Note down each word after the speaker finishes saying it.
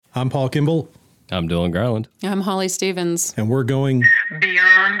I'm Paul Kimball. I'm Dylan Garland. I'm Holly Stevens. And we're going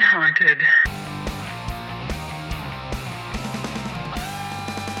Beyond Haunted.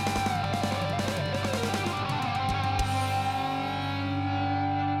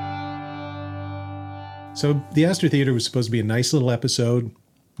 So the Astor Theater was supposed to be a nice little episode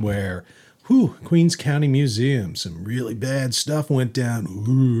where, Queens County Museum, some really bad stuff went down,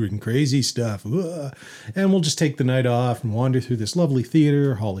 and crazy stuff. And we'll just take the night off and wander through this lovely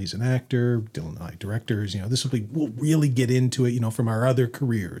theater. Holly's an actor, Dylan and I directors. We'll really get into it, from our other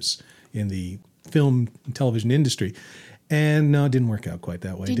careers in the film and television industry. And no, it didn't work out quite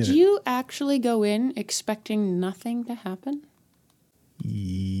that way, did it? Did you actually go in expecting nothing to happen?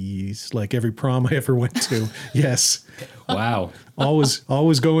 Yes, like every prom I ever went to. Yes. Wow.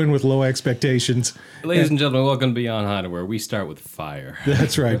 Always go in with low expectations. Ladies and gentlemen, welcome to Beyond Haunted, where we start with fire.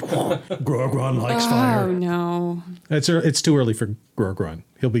 That's right. Grogron likes fire. Oh, no. It's too early for Grogron.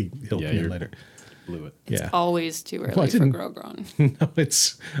 He'll come in later. Blew it. It's always too early for Grogron. No,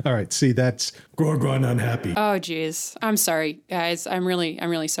 it's... All right, see, that's Grogron unhappy. Oh, geez. I'm sorry, guys. I'm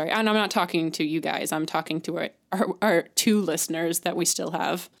really sorry. And I'm not talking to you guys. I'm talking to our two listeners that we still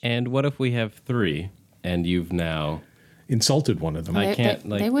have. And what if we have three, and you've now... insulted one of them. I can't,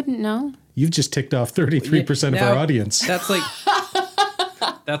 They wouldn't know. You've just ticked off 33% of our audience.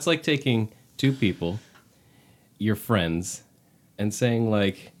 That's like taking two people, your friends, and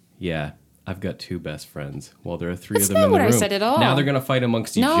saying yeah, I've got two best friends. Well, there are three of them in the room. That's not what I said at all. Now they're going to fight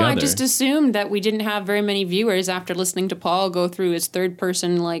amongst each other. No, I just assumed that we didn't have very many viewers after listening to Paul go through his third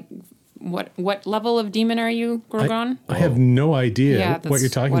person, what level of demon are you, Grogron? I have no idea what you're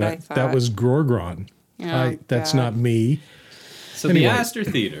talking what about. That was Grogron. That's not me. So anyway. The Astor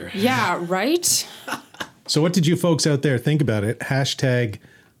Theater. Yeah, right? So what did you folks out there think about it? Hashtag,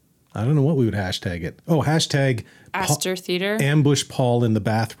 I don't know what we would hashtag it. Oh, hashtag Astor Theater. Ambush Paul in the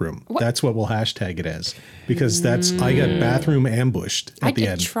bathroom. What? That's what we'll hashtag it as. Because I got bathroom ambushed at the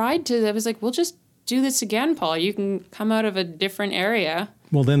end. I was like, we'll just do this again, Paul. You can come out of a different area.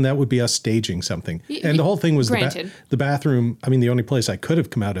 Well, then that would be us staging something. And the whole thing was the bathroom. I mean, the only place I could have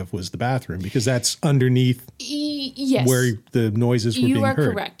come out of was the bathroom because that's underneath where the noises were being heard. You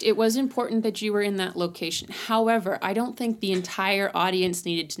are correct. It was important that you were in that location. However, I don't think the entire audience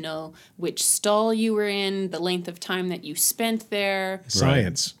needed to know which stall you were in, the length of time that you spent there.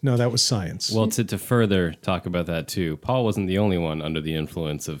 Science. Right. No, that was science. Well, to further talk about that, too, Paul wasn't the only one under the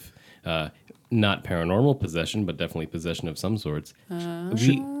influence of... not paranormal possession, but definitely possession of some sorts.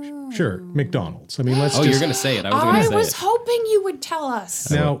 Sure, McDonald's. I mean, let's you're going to say it. I was hoping you would tell us.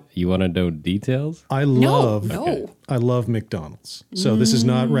 Now, you want to know details? I love McDonald's. So this is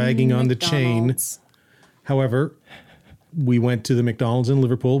not ragging on the chain. However, we went to the McDonald's in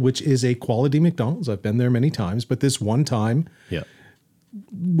Liverpool, which is a quality McDonald's. I've been there many times, but this one time,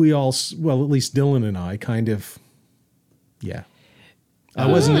 we all, well, at least Dylan and I kind of, I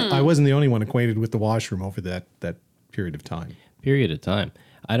wasn't the only one acquainted with the washroom over that period of time.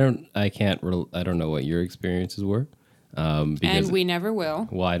 I don't know what your experiences were. And we never will.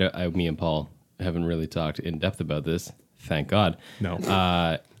 Well, me and Paul haven't really talked in depth about this. Thank God.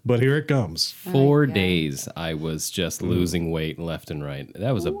 No. But here it comes. 4 days I was just losing weight left and right.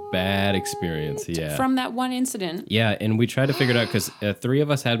 That was a bad experience. Yeah. From that one incident. Yeah, and we tried to figure it out because three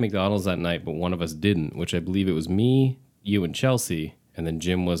of us had McDonald's that night, but one of us didn't, which I believe it was me, you, and Chelsea. And then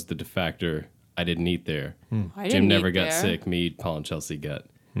Jim was the defector. I didn't eat there. Jim never got sick. Me, Paul, and Chelsea got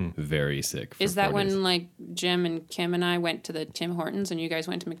very sick. Is that when Jim and Kim and I went to the Tim Hortons and you guys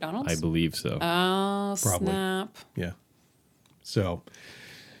went to McDonald's? I believe so. Oh, probably. Snap. Yeah. So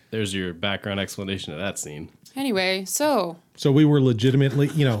there's your background explanation of that scene. Anyway, so we were legitimately,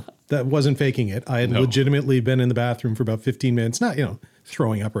 that wasn't faking it. I had legitimately been in the bathroom for about 15 minutes, not,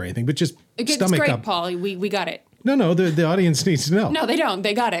 throwing up or anything, but just stomach great, up. Paul. We got it. No, the audience needs to know. No, they don't.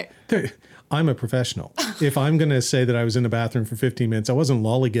 They got it. I'm a professional. If I'm going to say that I was in the bathroom for 15 minutes, I wasn't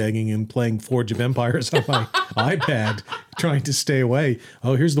lollygagging and playing Forge of Empires on my iPad, trying to stay away.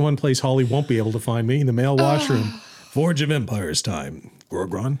 Oh, here's the one place Holly won't be able to find me, the male washroom. Forge of Empires time.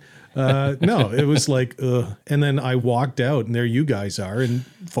 Grogron. No, it was like, and then I walked out and there you guys are and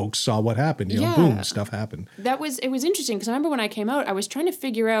folks saw what happened. Boom, stuff happened. It was interesting because I remember when I came out, I was trying to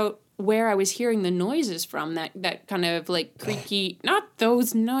figure out where I was hearing the noises from, that kind of creaky, not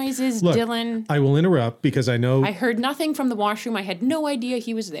those noises, Look, Dylan. I will interrupt because I know. I heard nothing from the washroom. I had no idea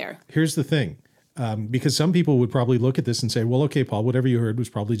he was there. Here's the thing. Because some people would probably look at this and say, well, okay, Paul, whatever you heard was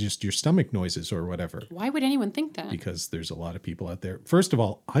probably just your stomach noises or whatever. Why would anyone think that? Because there's a lot of people out there. First of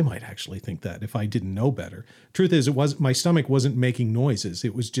all, I might actually think that if I didn't know better. Truth is, my stomach wasn't making noises.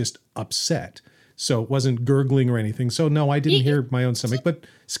 It was just upset. So it wasn't gurgling or anything. So no, I didn't hear my own stomach. But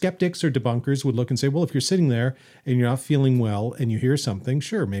skeptics or debunkers would look and say, well, if you're sitting there and you're not feeling well and you hear something,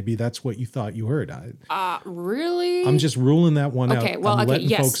 sure, maybe that's what you thought you heard. Really? I'm just ruling that one out. Okay, well, I'm okay, letting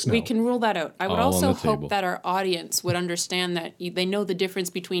yes, folks know. we can rule that out. I would All on also the hope table. that our audience would understand that they know the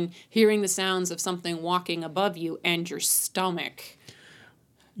difference between hearing the sounds of something walking above you and your stomach.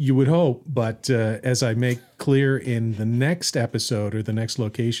 You would hope, but as I make clear in the next episode or the next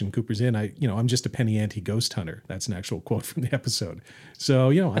location, Cooper's Inn, I'm just a penny ante ghost hunter. That's an actual quote from the episode. So,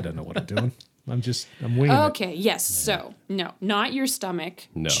 I don't know what I'm doing. I'm winging it. Okay, yes. So, no, not your stomach.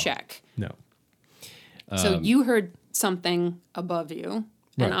 No. Check. No. So you heard something above you,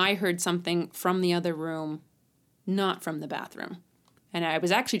 and Right. I heard something from the other room, not from the bathroom. And I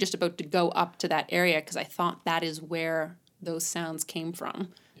was actually just about to go up to that area because I thought that is where those sounds came from.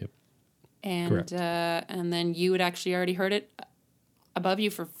 Yep. Correct. And then you had actually already heard it above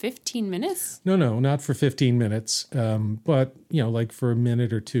you for 15 minutes? No, not for 15 minutes, but, like for a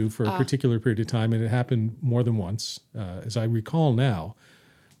minute or two for a particular period of time. And it happened more than once. As I recall now,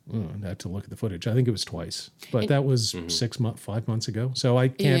 I had to look at the footage. I think it was twice, but that was 5 months ago. So I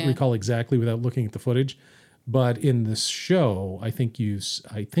can't Yeah. recall exactly without looking at the footage. But in this show, I think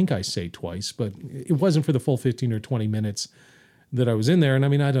I say twice, but it wasn't for the full 15 or 20 minutes that I was in there. And I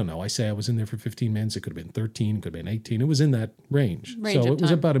mean, I don't know. I say I was in there for 15 minutes. It could have been 13, it could have been 18. It was in that range. Range So of it was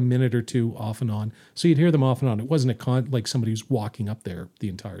time. about a minute or two off and on. So you'd hear them off and on. It wasn't like somebody was walking up there the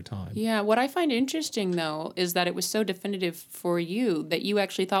entire time. Yeah, what I find interesting, though, is that it was so definitive for you that you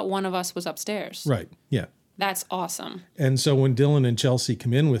actually thought one of us was upstairs. Right. Yeah. That's awesome. And so when Dylan and Chelsea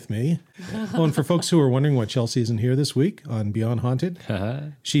come in with me, and for folks who are wondering why Chelsea isn't here this week on Beyond Haunted,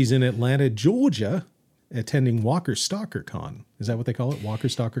 she's in Atlanta, Georgia, attending Walker Stalker Con. Is that what they call it? Walker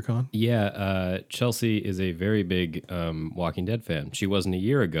Stalker Con? Yeah, Chelsea is a very big Walking Dead fan. She wasn't a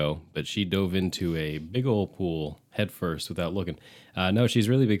year ago, but she dove into a big old pool head first without looking. No, she's a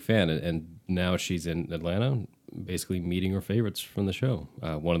really big fan, and now she's in Atlanta, basically meeting her favorites from the show.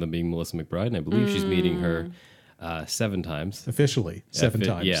 One of them being Melissa McBride, and I believe she's meeting her 7 times. Officially, 7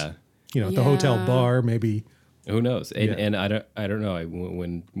 times. Yeah. At the hotel Yeah. bar, maybe. Who knows? And, Yeah. and I don't know.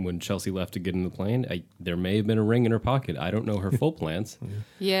 When Chelsea left to get in the plane, there may have been a ring in her pocket. I don't know her full plans.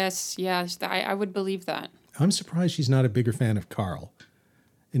 Yes, I would believe that. I'm surprised she's not a bigger fan of Carl.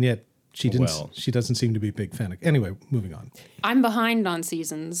 And yet she didn't. Well. She doesn't seem to be a big fan of. Anyway, moving on. I'm behind on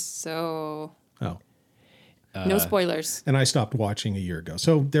seasons, so Oh. no spoilers. And I stopped watching a year ago.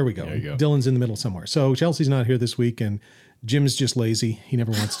 So there we go. There you go. Dylan's in the middle somewhere. So Chelsea's not here this week, and Jim's just lazy. He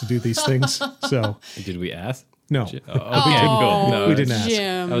never wants to do these things. So Did we ask? no, Okay, cool. No, we didn't ask.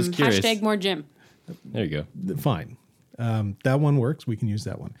 Jim. I was curious. Hashtag more Jim. There you go. Fine. That one works. We can use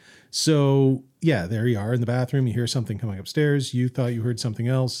that one. So yeah, there you are in the bathroom. You hear something coming upstairs. You thought you heard something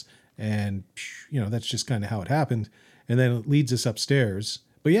else, and that's just kind of how it happened. And then it leads us upstairs.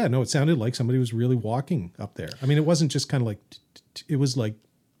 But yeah, no, it sounded like somebody was really walking up there. I mean, it wasn't just kind of like it was like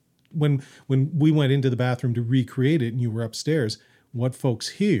when we went into the bathroom to recreate it, and you were upstairs. What folks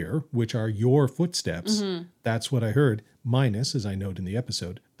hear, which are your footsteps, that's what I heard. Minus, as I note in the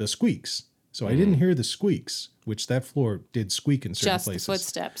episode, the squeaks. So I didn't hear the squeaks, which that floor did squeak in certain Just places. the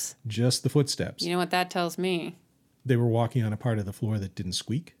footsteps. Just the footsteps. You know what that tells me? They were walking on a part of the floor that didn't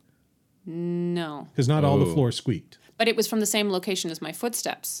squeak. No. Because not all the Oh. floor squeaked. But it was from the same location as my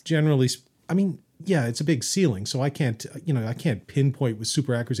footsteps. Generally, I mean, yeah, it's a big ceiling, so I can't pinpoint with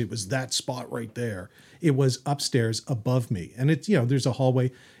super accuracy. It was that spot right there. It was upstairs above me, and it's there's a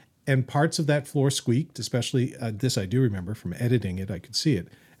hallway, and parts of that floor squeaked. Especially this, I do remember from editing it. I could see it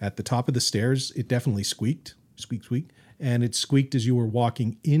at the top of the stairs. It definitely squeaked, squeak, and it squeaked as you were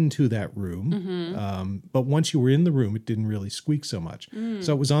walking into that room. But once you were in the room, it didn't really squeak so much.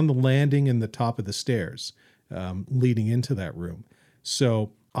 So it was on the landing and the top of the stairs leading into that room.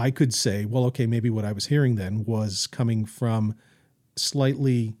 So I could say, well, okay, maybe what I was hearing then was coming from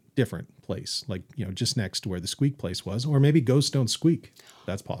slightly different place, like, just next to where the squeak place was, or maybe ghosts don't squeak.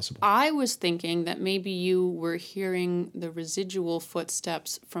 That's possible. I was thinking that maybe you were hearing the residual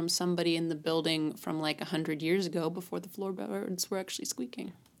footsteps from somebody in the building from like 100 years ago before the floorboards were actually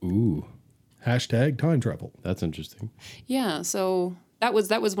squeaking. Ooh, Hashtag time travel. that's interesting. Yeah, so that was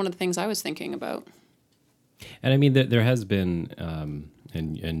one of the things I was thinking about. And I mean, there has been,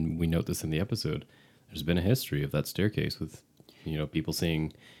 and we note this in the episode, there's been a history of that staircase with, people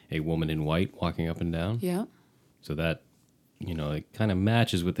seeing a woman in white walking up and down. Yeah. So that, it kind of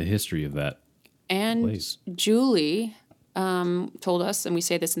matches with the history of that And place. Julie told us, and we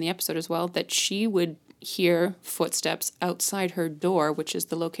say this in the episode as well, that she would hear footsteps outside her door, which is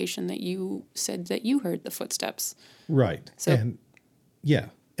the location that you said that you heard the footsteps. Right. So- And yeah,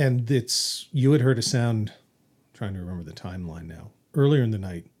 And you had heard a sound, trying to remember the timeline now, earlier in the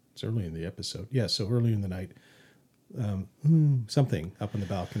night. It's early in the episode. Yeah, so earlier in the night, something up on the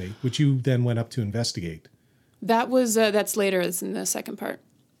balcony, which you then went up to investigate. That's later. It's in the second part.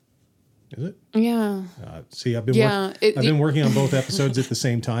 Is it? Yeah. See, I've been working on both episodes at the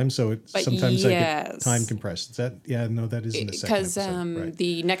same time, so sometimes I get time compressed. Is that? Yeah, no, that is in the second episode. Right.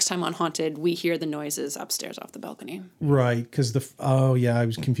 The next time on Haunted, we hear the noises upstairs off the balcony. Right, because I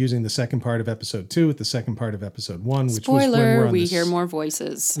was confusing the second part of episode 2 with the second part of episode 1, which Spoiler, was when we're on we hear more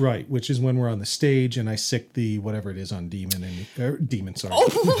voices. Right, which is when we're on the stage and I sick the whatever it is on on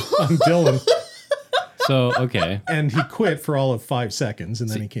Dylan. So, okay. And he quit for all of 5 seconds, and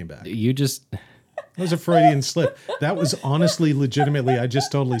then he came back. You just... That was a Freudian slip. That was honestly, legitimately, I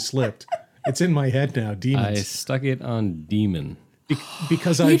just totally slipped. It's in my head now, demons. I stuck it on demon.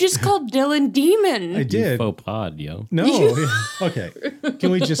 Because You just called Dylan Demon. I did. UFO pod, yo. No. Okay.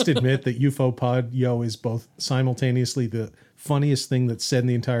 Can we just admit that UFO pod, yo, is both simultaneously the funniest thing that's said in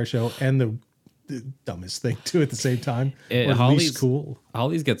the entire show and the dumbest thing too at the same time. Or at least cool.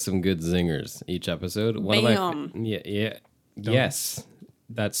 Holly's got some good zingers each episode. Yes,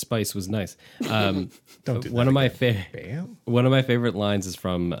 that spice was nice. Don't do one of my favorite lines is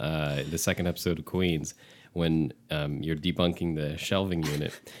from the second episode of Queens when you're debunking the shelving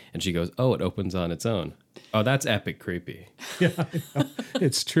unit, and she goes, "Oh, it opens on its own." Oh, that's epic creepy. Yeah,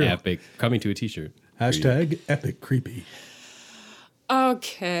 it's true. Epic coming to a t-shirt. Hashtag epic creepy.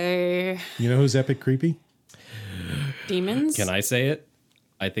 Okay. You know who's epic creepy? Demons? Can I say it?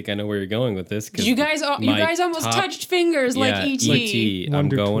 I think I know where you're going with this. You guys almost touched fingers like E.T. E.T. I'm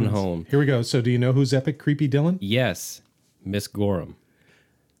going home. Here we go. So do you know who's epic creepy, Dylan? Yes. Miss Gorham.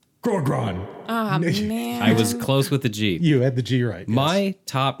 Gorgon. Oh, man. I was close with the G. You had the G right. My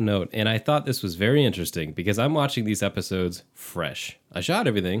top note, and I thought this was very interesting because I'm watching these episodes fresh. I shot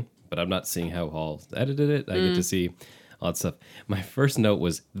everything, but I'm not seeing how Hall edited it. I get to see all that stuff. My first note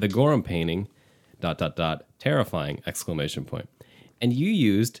was the Gorham painting, ... terrifying, ! And you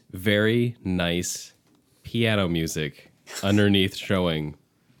used very nice piano music underneath showing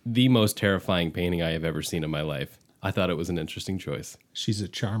the most terrifying painting I have ever seen in my life. I thought it was an interesting choice. She's a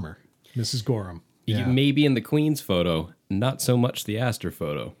charmer, Mrs. Gorham. Yeah. Maybe in the Queen's photo, not so much the Astor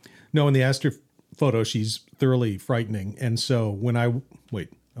photo. No, in the Astor photo, she's thoroughly frightening. And so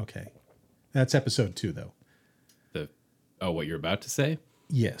okay. That's episode 2, though. What you're about to say?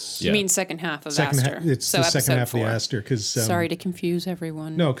 Yes. You mean second half of Astor. It's the second half 4. Of the Astor. Sorry to confuse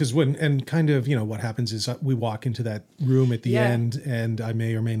everyone. No, because what happens is we walk into that room at the end and I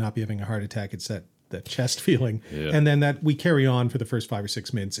may or may not be having a heart attack. It's that chest feeling. Yeah. And then that we carry on for the first 5 or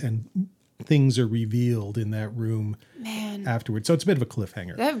 6 minutes and things are revealed in that room afterwards. So it's a bit of a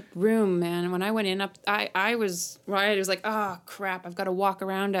cliffhanger. That room, man, when I went in I was like, oh crap, I've got to walk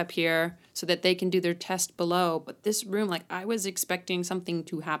around up here so that they can do their test below. But this room, like I was expecting something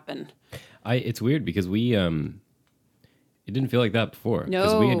to happen. It's weird because we it didn't feel like that before. No.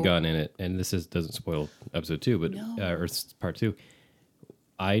 Because we had gone in it, and doesn't spoil episode 2, but or part 2.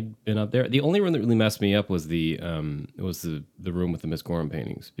 I'd been up there. The only room that really messed me up was the room with the Miss Gorham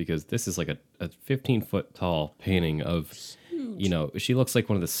paintings, because this is like a 15-foot tall painting of, she looks like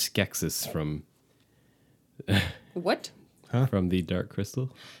one of the Skeksis from what? From the Dark Crystal.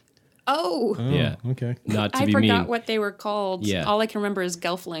 Oh, yeah. Okay. Not to be I forgot mean. what they were called. Yeah. All I can remember is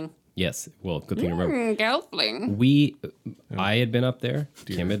Gelfling. Yes. Well, good thing to remember. Gelfling. I had been up there.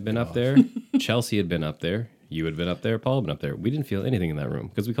 Kim had been up there. Chelsea had been up there. You had been up there. Paul had been up there. We didn't feel anything in that room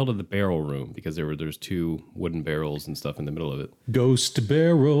because we called it the barrel room because there's 2 wooden barrels and stuff in the middle of it. Ghost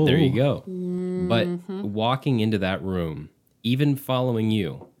barrel. There you go. Mm-hmm. But walking into that room, even following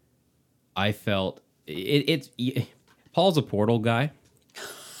you, I felt Paul's a portal guy.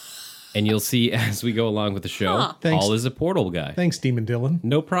 And you'll see as we go along with the show, Paul is a portal guy. Thanks, Demon Dylan.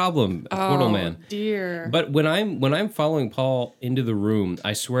 No problem, portal man. Oh, dear. But when I'm following Paul into the room,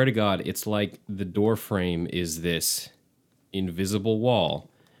 I swear to God, it's like the door frame is this invisible wall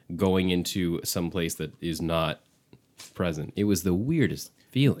going into some place that is not present. It was the weirdest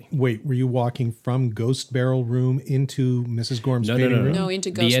feeling. Wait, were you walking from Ghost Barrel Room into Mrs. Gorham's painting room? No, into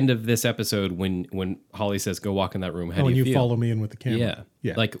Ghost. The end of this episode when Holly says, "Go walk in that room." How do you feel? And you follow me in with the camera.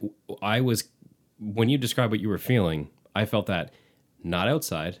 Yeah. Like when you describe what you were feeling, I felt that not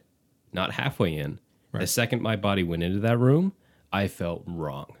outside, not halfway in. Right. The second my body went into that room, I felt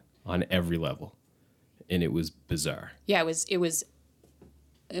wrong on every level, and it was bizarre. Yeah, it was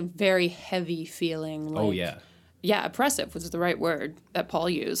a very heavy feeling. Like, oh yeah. Yeah, oppressive was the right word that Paul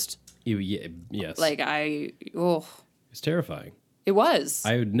used. Yes. Like It's terrifying. It was.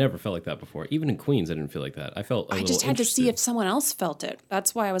 I had never felt like that before. Even in Queens, I didn't feel like that. I felt a I little just had to see interested. if someone else felt it.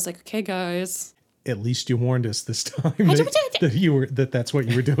 That's why I was like, okay, guys. At least you warned us this time that's what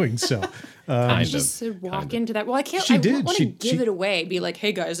you were doing. So I just walk into that. Well, I can't. She I did. want to give it away. Be like,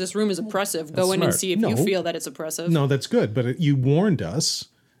 hey guys, this room is oppressive. Go in and smart. see if you feel that it's oppressive. no, that's good. But you warned us.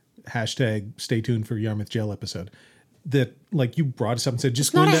 Hashtag stay tuned for Yarmouth Jail episode. That like you brought us up and said, just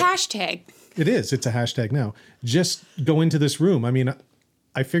It's not go a into, hashtag. It is. It's a hashtag now. Just go into this room. I mean,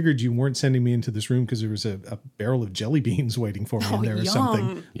 I figured you weren't sending me into this room because there was a barrel of jelly beans waiting for me in there or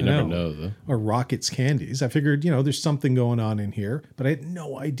something. You never know, though. Or Rockets candies. I figured, there's something going on in here, but I had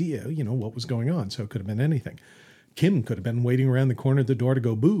no idea, what was going on. So it could have been anything. Kim could have been waiting around the corner of the door to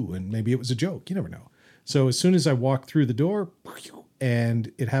go boo, and maybe it was a joke. You never know. So as soon as I walked through the door,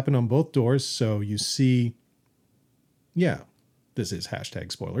 and it happened on both doors, so you see, this is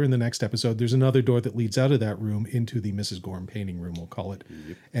hashtag spoiler. In the next episode, there's another door that leads out of that room into the Mrs. Gorham painting room, we'll call it.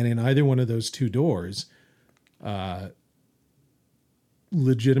 Yep. And in either one of those two doors,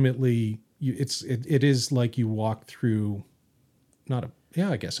 legitimately, it is like you walk through,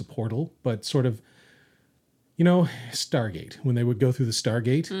 I guess a portal, but sort of, Stargate. When they would go through the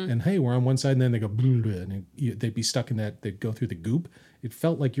Stargate, and hey, we're on one side, and then they go, and they'd be stuck in that. They'd go through the goop. It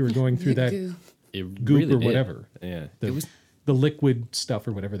felt like you were going through that It goop really or did. whatever. Yeah, it was the liquid stuff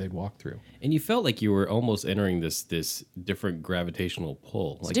or whatever they'd walk through. And you felt like you were almost entering this different gravitational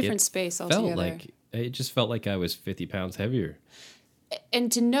pull. It's a different space altogether. It just felt like I was 50 pounds heavier.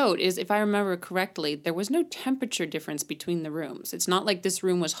 And to note is, if I remember correctly, there was no temperature difference between the rooms. It's not like this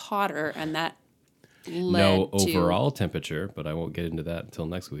room was hotter and that led No to... overall temperature, but I won't get into that until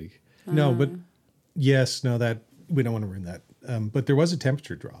next week. No, but that we don't want to ruin that. But there was a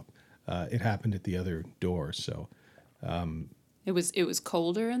temperature drop. It happened at the other door, so It was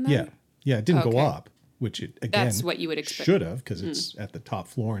colder in there? yeah, it didn't go Okay. up, which it again That's what you would expect. should have, because it's at the top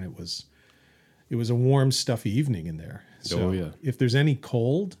floor and it was a warm, stuffy evening in there. So if there's any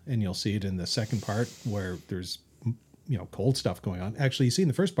cold, and you'll see it in the second part where there's cold stuff going on. Actually, you see in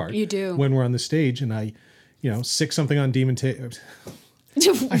the first part, You do. when we're on the stage and I sick something on Demon Did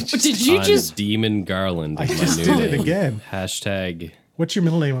you On just... Demon Garland. I is my just new did it name. again. Hashtag What's your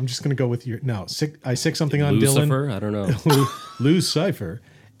middle name? I'm just going to go with I sick something on Dylan. Lucifer? I don't know. Lose Cypher,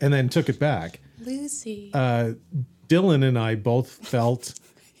 and then took it back. Lucy. Dylan and I both felt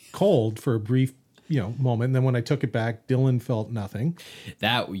cold for a brief, moment. And then when I took it back, Dylan felt nothing.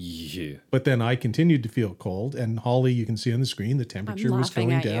 Yeah. But then I continued to feel cold. And Holly, you can see on the screen, the temperature I'm was laughing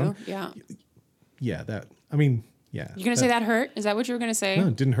going at down. you. Yeah. Yeah, yeah. You're going to say that hurt? Is that what you were going to say? No,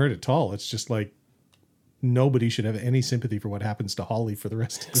 it didn't hurt at all. It's just like nobody should have any sympathy for what happens to Holly for the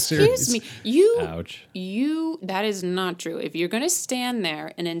rest of the series. Excuse me. Ouch. That is not true. If you're going to stand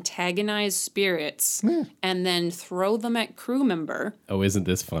there and antagonize spirits and then throw them at crew member. Oh, isn't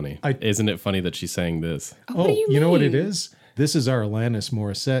this funny? Isn't it funny that she's saying this? What do you know what it mean? is? This is our Alanis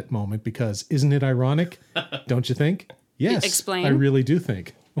Morissette moment, because isn't it ironic? Don't you think? Yes. Explain. I really do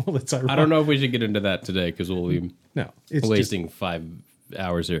think. Well, it's ironic. I don't know if we should get into that today because we'll be it's wasting 5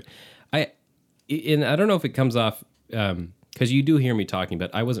 hours here. And I don't know if it comes off because you do hear me talking, but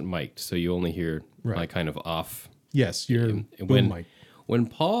I wasn't mic'd, so you only hear my kind of off. Yes, you're boom mic. When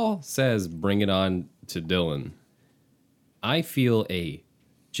Paul says "bring it on" to Dylan, I feel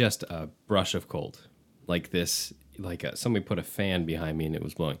just a brush of cold, like this, like somebody put a fan behind me and it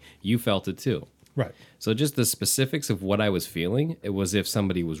was blowing. You felt it too. Right. So just the specifics of what I was feeling, it was if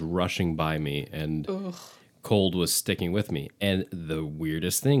somebody was rushing by me and cold was sticking with me. And the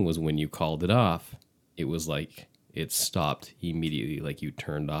weirdest thing was when you called it off, it was like it stopped immediately, like you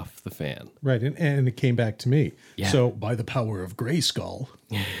turned off the fan. Right, and it came back to me. Yeah. So by the power of Grayskull,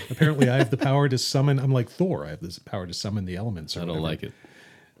 apparently I have the power to summon. I'm like Thor. I have this power to summon the elements. Or I don't whatever. like it.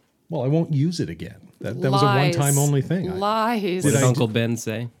 Well, I won't use it again. That was a one-time only thing. Lies. What did Uncle Ben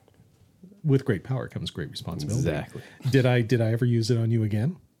say? With great power comes great responsibility. Exactly. Did I ever use it on you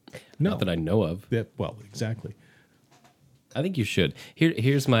again? No. Not that I know of. Well, exactly. I think you should.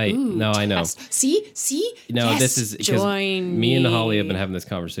 Here's my. No, I know. Yes. See. No, Yes. this is because Join me and Holly have been having this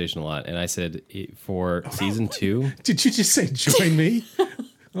conversation a lot, and I said for season 2. Did you just say join me?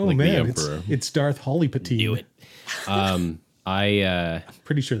 Oh Like the man, Emperor. it's Darth Holly Patine. Do it.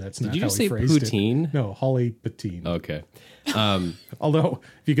 Pretty sure that's not Did you how just he say phrased poutine? it. No, Holly Patine. Okay. Although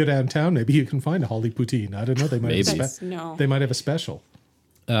if you go downtown, maybe you can find a Holly Poutine. I don't know. They might have Maybe. No. They might have a special.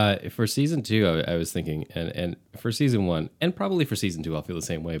 For season 2, I was thinking, and for season 1, and probably for season 2, I'll feel the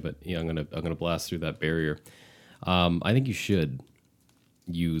same way. But I'm gonna blast through that barrier. I think you should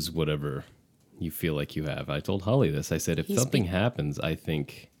use whatever you feel like you have. I told Holly this. I said if something happens, I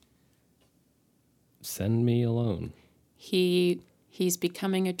think send me alone. He He's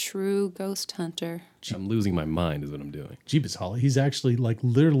becoming a true ghost hunter. I'm losing my mind is what I'm doing. Jeebus Holly, he's actually like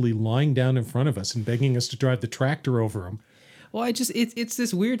literally lying down in front of us and begging us to drive the tractor over him. Well, it's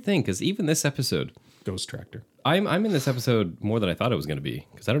this weird thing because even this episode, Ghost tractor. I'm in this episode more than I thought it was going to be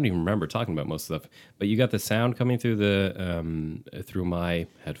because I don't even remember talking about most stuff. But you got the sound coming through through my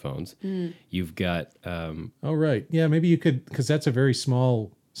headphones. You've got Oh, right. Yeah, maybe you could, because that's a very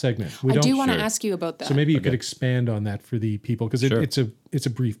small segment. I do want to ask you about that. So maybe you could expand on that for the people, because Sure. it's a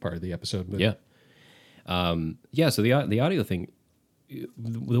brief part of the episode. But yeah. So the audio thing,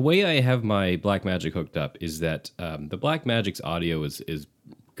 the way I have my Blackmagic hooked up is that the Blackmagic's audio is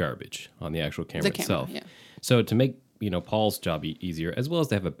garbage on the actual camera itself. Yeah. So to make Paul's job easier, as well as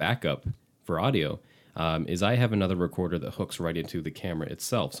to have a backup for audio, is I have another recorder that hooks right into the camera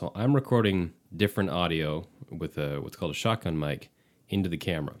itself. So I'm recording different audio with what's called a shotgun mic into the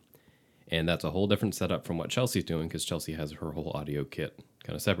camera. And that's a whole different setup from what Chelsea's doing, because Chelsea has her whole audio kit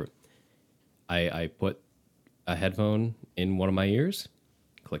kind of separate. I put a headphone in one of my ears,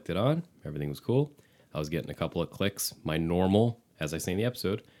 clicked it on, everything was cool. I was getting a couple of clicks. My normal, as I say in the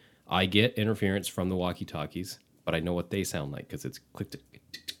episode, I get interference from the walkie-talkies, but I know what they sound like because it's click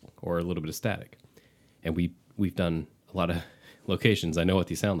or a little bit of static. And we've done a lot of locations. I know what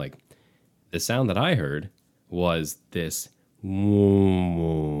these sound like. The sound that I heard was this, and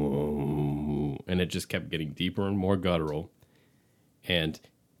it just kept getting deeper and more guttural. And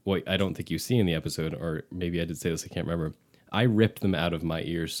what I don't think you see in the episode, or maybe I did say this, I can't remember. I ripped them out of my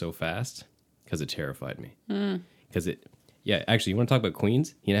ears so fast because it terrified me. Because actually, you want to talk about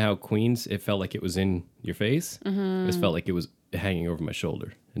Queens? You know how Queens, it felt like it was in your face? Mm-hmm. It felt like it was hanging over my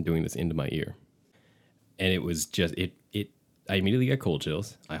shoulder and doing this into my ear. And it was just, I immediately got cold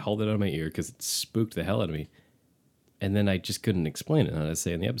chills. I hauled it out of my ear because it spooked the hell out of me. And then I just couldn't explain it, as I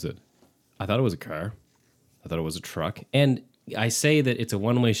say in the episode. I thought it was a car. I thought it was a truck. And I say that it's a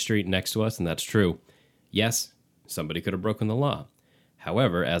one-way street next to us, and that's true. Yes, somebody could have broken the law.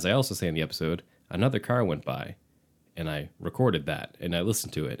 However, as I also say in the episode, another car went by, and I recorded that, and I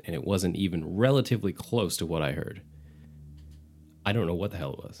listened to it, and it wasn't even relatively close to what I heard. I don't know what the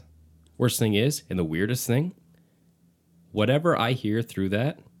hell it was. Worst thing is, and the weirdest thing, whatever I hear through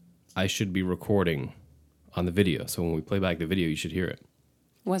that, I should be recording on the video. So when we play back the video, you should hear it.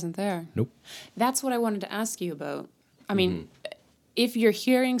 Wasn't there. Nope. That's what I wanted to ask you about. I mean, if you're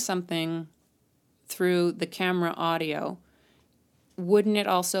hearing something through the camera audio, wouldn't it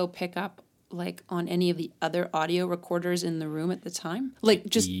also pick up like on any of the other audio recorders in the room at the time? Like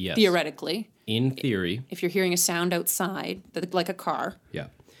just theoretically. In theory. If you're hearing a sound outside, like a car, Yeah.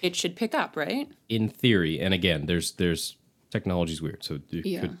 it should pick up, right? In theory, and again, there's technology's weird, so there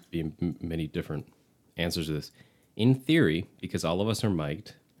Yeah. could be many different answers to this. In theory, because all of us are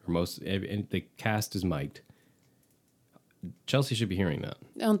mic'd, or and the cast is mic'd, Chelsea should be hearing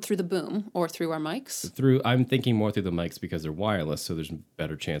that. Through the boom or through our mics? I'm thinking more through the mics because they're wireless, so there's a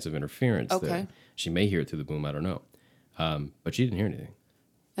better chance of interference there. She may hear it through the boom, I don't know. But she didn't hear anything.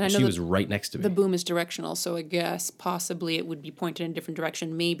 And I know she was right next to me. The boom is directional, so I guess possibly it would be pointed in a different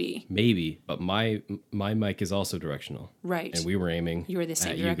direction, maybe. Maybe, but my mic is also directional. Right. And we were aiming you were the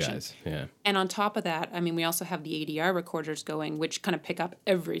same at direction. You guys. Yeah. And on top of that, I mean, we also have the ADR recorders going, which kind of pick up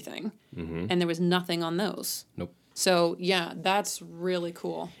everything. Mm-hmm. And there was nothing on those. Nope. So, yeah, that's really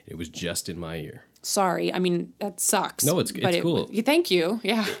cool. It was just in my ear. Sorry. I mean, that sucks. No, it's cool. Thank you.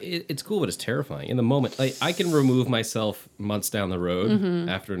 Yeah. It's cool, but it's terrifying. In the moment, like, I can remove myself months down the road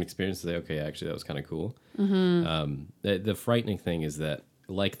after an experience and say, okay, actually, that was kind of cool. Mm-hmm. The frightening thing is that,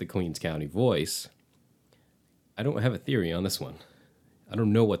 like the Queens County voice, I don't have a theory on this one. I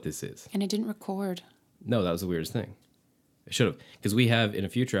don't know what this is. And it didn't record. No, that was the weirdest thing. It should have. Because we have, in a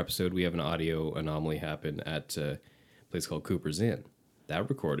future episode, we have an audio anomaly happen at a place called Cooper's Inn. That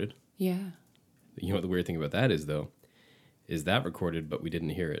recorded. Yeah. You know what the weird thing about that is, though? Is that recorded, but we didn't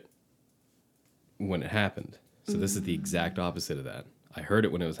hear it when it happened. So this is the exact opposite of that. I heard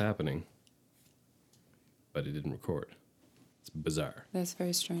it when it was happening, but it didn't record. It's bizarre. That's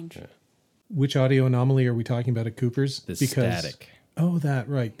very strange. Yeah. Which audio anomaly are we talking about at Cooper's? The static. Oh, that,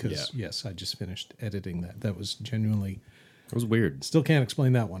 right. Because, yes, I just finished editing that. That was genuinely... It was weird. Still can't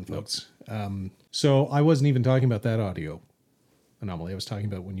explain that one, folks. Nope. So I wasn't even talking about that audio anomaly. I was talking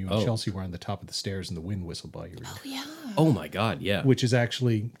about when you and Chelsea were on the top of the stairs and the wind whistled by your ear. Oh, yeah. Oh, my God, yeah. Which is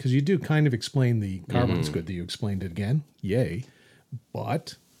actually... Because you do kind of explain the car one's good that you explained it again. Yay.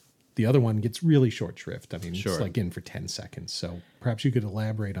 But the other one gets really short shrift. I mean, it's like in for 10 seconds. So perhaps you could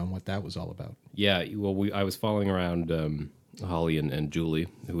elaborate on what that was all about. Yeah, well, I was following around... Holly and Julie,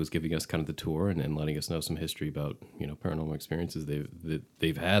 who was giving us kind of the tour and letting us know some history about, paranormal experiences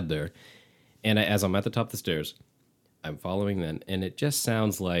they've had there. And as I'm at the top of the stairs, I'm following then, and it just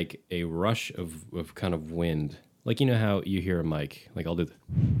sounds like a rush of kind of wind. Like, you know how you hear a mic, like I'll do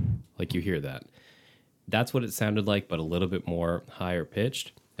like you hear that. That's what it sounded like, but a little bit more higher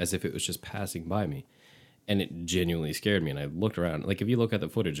pitched, as if it was just passing by me. And it genuinely scared me. And I looked around. Like, if you look at the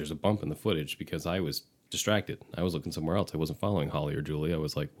footage, there's a bump in the footage because I was distracted. I was looking somewhere else. I wasn't following Holly or Julie. I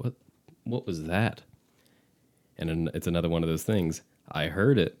was like, what was that? And it's another one of those things. I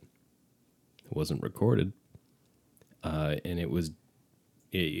heard it. It wasn't recorded. And it was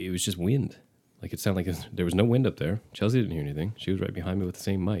just wind. Like, it sounded like there was no wind up there. Chelsea didn't hear anything. She was right behind me with the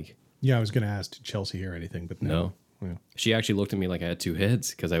same mic. Yeah, I was going to ask, did Chelsea hear anything? But no. Yeah. She actually looked at me like I had two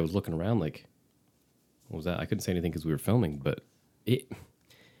heads because I was looking around like, what was that? I couldn't say anything because we were filming, but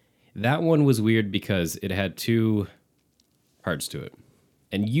that one was weird because it had two parts to it.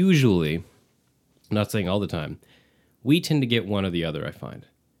 And usually, I'm not saying all the time, we tend to get one or the other, I find.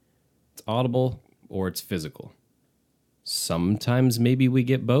 It's audible or it's physical. Sometimes maybe we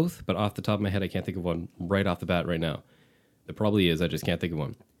get both, but off the top of my head, I can't think of one right off the bat right now. There probably is, I just can't think of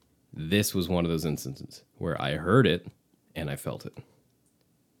one. This was one of those instances where I heard it and I felt it,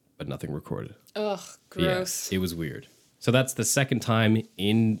 but nothing recorded. Ugh, gross. Yeah, it was weird. So that's the second time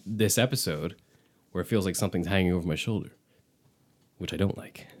in this episode where it feels like something's hanging over my shoulder, which I don't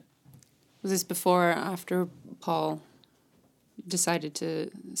like. Was this before or after Paul decided to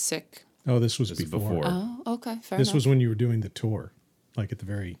sick? Oh, this was before. Oh, okay, fair This enough. was when you were doing the tour, like at the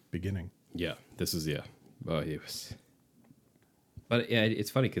very beginning. Yeah, this is, yeah. Oh, it was... But yeah, it's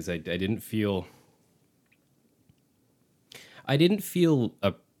funny because I didn't feel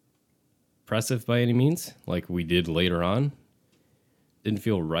oppressive by any means, like we did later on. Didn't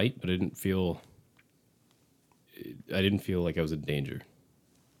feel right, but I didn't feel like I was in danger.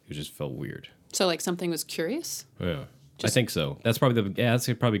 It just felt weird. So like something was curious? Yeah. I think so. That's probably that's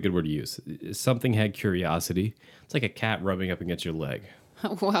probably a good word to use. Something had curiosity. It's like a cat rubbing up against your leg.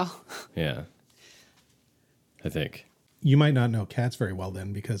 Well. Yeah. I think. You might not know cats very well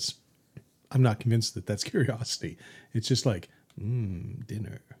then, because I'm not convinced that that's curiosity. It's just like,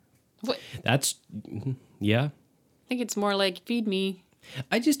 dinner. What? That's, yeah. I think it's more like, feed me.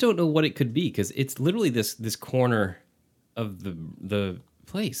 I just don't know what it could be, because it's literally this corner of the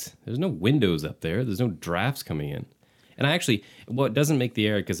place. There's no windows up there. There's no drafts coming in. And I actually, what doesn't make the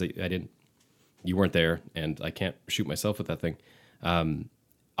air, because you weren't there, and I can't shoot myself with that thing.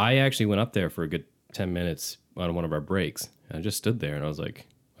 I actually went up there for a good 10 minutes on one of our breaks. And I just stood there and I was like,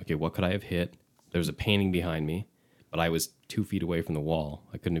 okay, what could I have hit? There was a painting behind me, but I was 2 feet away from the wall.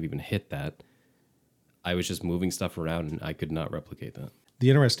 I couldn't have even hit that. I was just moving stuff around and I could not replicate that. The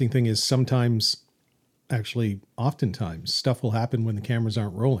interesting thing is sometimes, actually, oftentimes, stuff will happen when the cameras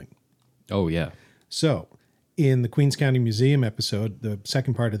aren't rolling. Oh, yeah. So, in the Queens County Museum episode, the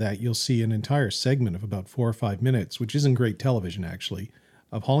second part of that, you'll see an entire segment of about 4 or 5 minutes, which isn't great television, actually,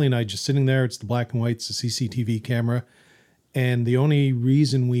 of Holly and I just sitting there. It's the black and white, it's the CCTV camera. And the only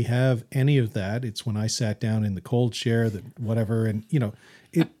reason we have any of that, it's when I sat down in the cold chair, that whatever. And,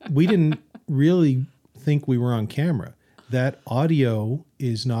 we didn't really think we were on camera. That audio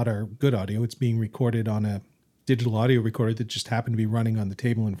is not our good audio. It's being recorded on a digital audio recorder that just happened to be running on the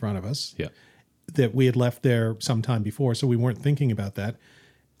table in front of us. Yeah. That we had left there some time before. So we weren't thinking about that.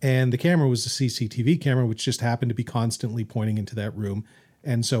 And the camera was a CCTV camera, which just happened to be constantly pointing into that room.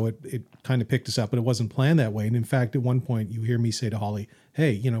 And so it kind of picked us up, but it wasn't planned that way. And in fact, at one point you hear me say to Holly,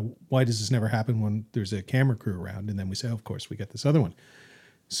 hey, why does this never happen when there's a camera crew around? And then we say, oh, of course, we got this other one.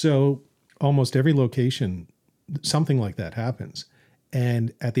 So almost every location, something like that happens.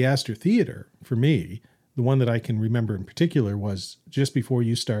 And at the Astor Theater, for me, the one that I can remember in particular was just before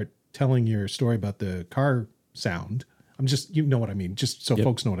you start telling your story about the car sound. I'm just, you know what I mean, just so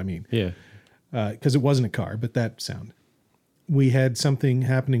folks know what I mean. Yeah. Because it wasn't a car, but that sound. We had something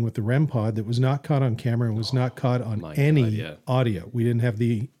happening with the REM pod that was not caught on camera and was not caught on any audio. We didn't have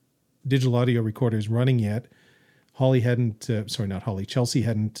the digital audio recorders running yet. Chelsea hadn't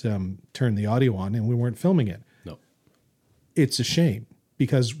turned the audio on, and we weren't filming it. No. It's a shame,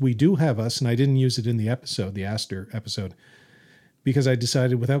 because we do have us, and I didn't use it in the episode, the Astor episode, because I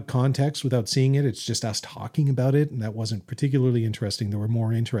decided without context, without seeing it, it's just us talking about it, and that wasn't particularly interesting. There were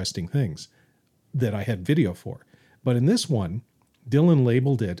more interesting things that I had video for. But in this one, Dylan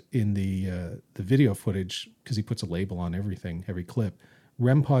labeled it in the video footage, because he puts a label on everything, every clip.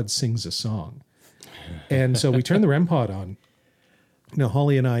 REM pod sings a song. And so we turned the REM pod on. Now,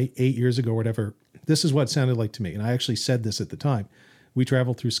 Holly and I, 8 years ago or whatever, this is what it sounded like to me. And I actually said this at the time. We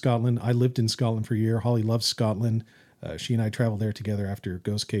traveled through Scotland. I lived in Scotland for a year. Holly loves Scotland. She and I traveled there together after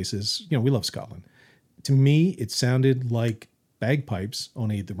ghost cases. We love Scotland. To me, it sounded like bagpipes,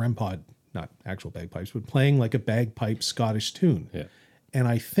 only the REM pod not actual bagpipes, but playing like a bagpipe Scottish tune. Yeah. And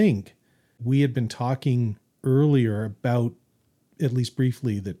I think we had been talking earlier about, at least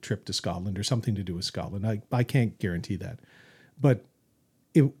briefly, the trip to Scotland or something to do with Scotland. I can't guarantee that. But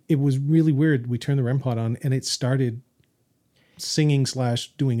it was really weird. We turned the REM pod on and it started singing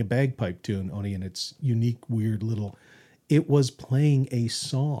 / doing a bagpipe tune, only in its unique, weird little... It was playing a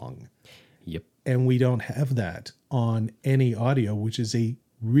song. Yep. And we don't have that on any audio, which is a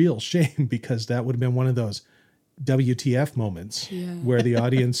real shame, because that would have been one of those WTF moments where the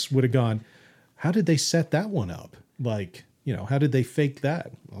audience would have gone, how did they set that one up? Like, how did they fake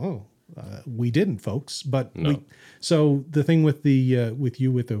that? Oh, we didn't, folks. But no. So the thing with the with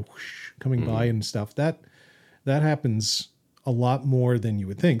the whoosh coming by and stuff, that happens a lot more than you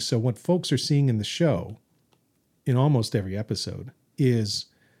would think. So what folks are seeing in the show, in almost every episode, is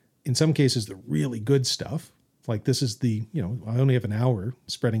in some cases the really good stuff. Like this is I only have an hour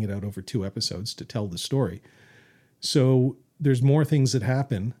spreading it out over 2 episodes to tell the story. So there's more things that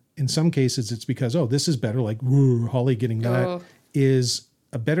happen. In some cases, it's because, this is better. Like Holly getting that is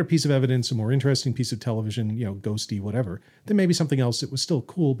a better piece of evidence, a more interesting piece of television, ghosty, whatever, than maybe something else that was still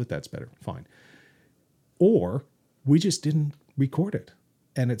cool, but that's better. Fine. Or we just didn't record it.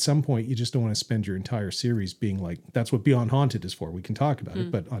 And at some point, you just don't want to spend your entire series being like, that's what Beyond Haunted is for. We can talk about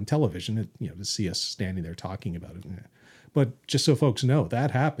it, but on television, to see us standing there talking about it. But just so folks know,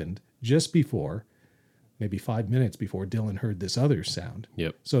 that happened just before, maybe 5 minutes before Dylan heard this other sound.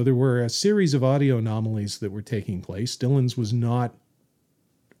 Yep. So there were a series of audio anomalies that were taking place. Dylan's was not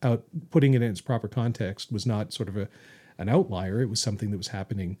out, putting it in its proper context, was not sort of an outlier. It was something that was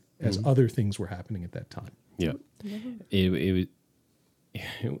happening as other things were happening at that time. Yep. It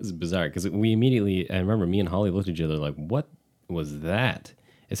was bizarre because we immediately, I remember me and Holly looked at each other like, what was that?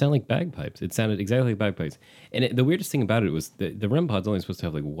 It sounded like bagpipes. It sounded exactly like bagpipes. And the weirdest thing about it was the REM pod's only supposed to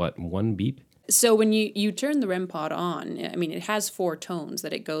have one beep? So when you turn the REM pod on, I mean, it has 4 tones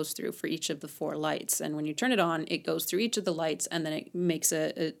that it goes through for each of the 4 lights. And when you turn it on, it goes through each of the lights and then it makes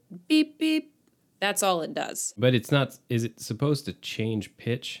a beep, beep. That's all it does. But it's not, is it supposed to change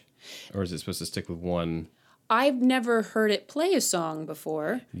pitch? Or is it supposed to stick with one? I've never heard it play a song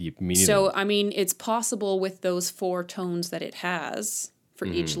before. Me neither. So, I mean, it's possible with those 4 tones that it has for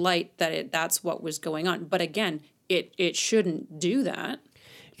each light that's what was going on. But again, it shouldn't do that.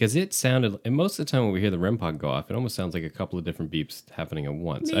 Because it sounded, and most of the time when we hear the REM pod go off, it almost sounds like a couple of different beeps happening at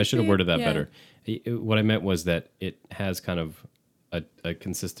once. Beep, I should have worded that yeah. better. What I meant was that it has kind of a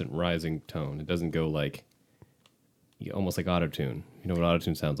consistent rising tone. It doesn't go like, almost like autotune. You know what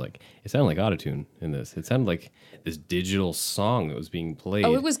autotune sounds like? It sounded like autotune in this. It sounded like this digital song that was being played.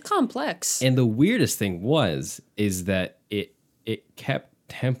 Oh, it was complex. And the weirdest thing is that it kept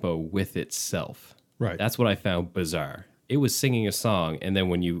tempo with itself. Right. That's what I found bizarre. It was singing a song, and then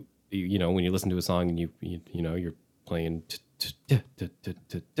when you listen to a song and you're playing,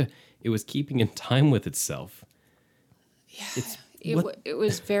 it was keeping in time with itself. Yeah. It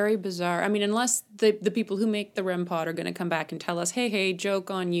was very bizarre. I mean, unless the people who make the REM pod are going to come back and tell us, hey,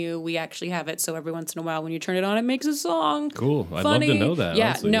 joke on you. We actually have it. So every once in a while when you turn it on, it makes a song. Cool. I'd Funny. love to know that. Yeah,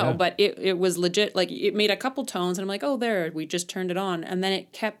 honestly. no, Yeah. but it was legit. Like it made a couple tones and I'm like, oh, there, we just turned it on. And then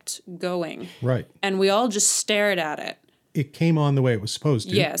it kept going. Right. And we all just stared at it. It came on the way it was supposed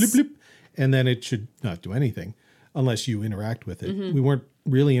to. Yes. Bloop, bloop, and then it should not do anything unless you interact with it. We weren't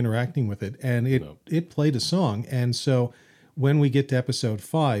really interacting with it. And it played a song. And so when we get to episode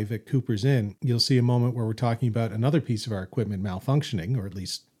 5 at Cooper's Inn, you'll see a moment where we're talking about another piece of our equipment malfunctioning, or at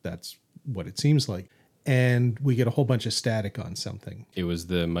least that's what it seems like. And we get a whole bunch of static on something. It was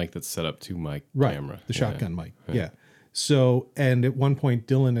the mic that's set up to my Right. camera. The shotgun mic. Yeah. So, and at one point,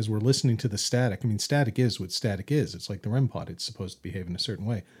 Dylan, as we're listening to the static, I mean, static is what static is. It's like the REM pod. It's supposed to behave in a certain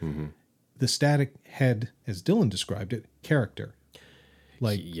way. Mm-hmm. The static had, as Dylan described it, character.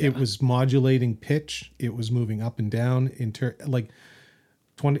 Like it was modulating pitch. It was moving up and down in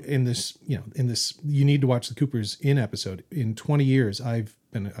this, you need to watch the Cooper's Inn episode. In 20 years, I've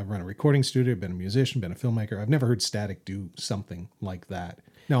run a recording studio, been a musician, been a filmmaker. I've never heard static do something like that.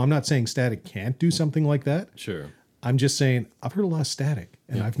 Now, I'm not saying static can't do something like that. Sure. I'm just saying I've heard a lot of static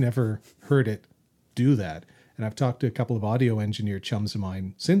and I've never heard it do that. And I've talked to a couple of audio engineer chums of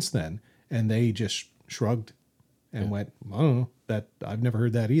mine since then, and they just shrugged and went, I don't know, that I've never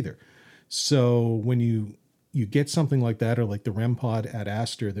heard that either. So when you get something like that, or like the REM pod at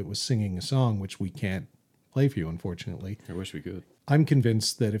Astor that was singing a song, which we can't play for you, unfortunately. I wish we could. I'm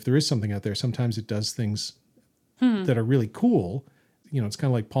convinced that if there is something out there, sometimes it does things that are really cool. It's kind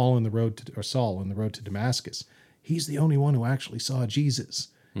of like Saul on the road to Damascus. He's the only one who actually saw Jesus.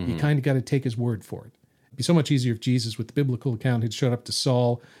 You kind of got to take his word for it, be so much easier if Jesus, with the biblical account, had showed up to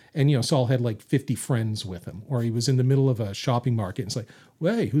Saul, and Saul had like 50 friends with him, or he was in the middle of a shopping market. And it's like,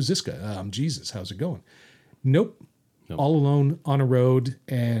 well, hey, who's this guy? I'm Jesus. How's it going? Nope. All alone on a road,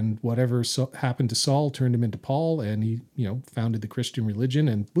 and whatever happened to Saul turned him into Paul, and he, founded the Christian religion,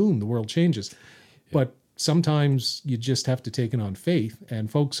 and boom, the world changes. But sometimes you just have to take it on faith,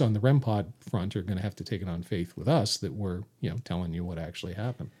 and folks on the REMPod front are going to have to take it on faith with us that we're, telling you what actually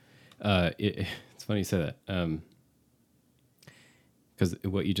happened. It's funny you say that, because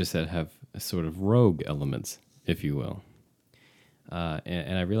what you just said have a sort of rogue elements, if you will.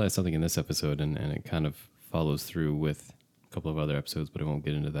 And I realized something in this episode, and it kind of follows through with a couple of other episodes, but I won't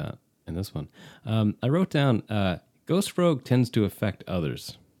get into that in this one. I wrote down, Ghost Rogue tends to affect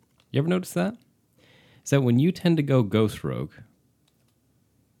others. You ever notice that? Is that when you tend to go Ghost Rogue,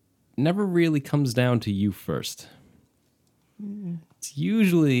 it never really comes down to you first. It's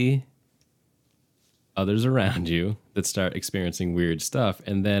usually others around you that start experiencing weird stuff.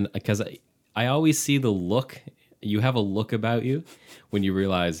 And then, because I always see the look, you have a look about you when you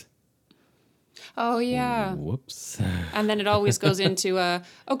realize, oh, yeah. Whoops. And then it always goes into,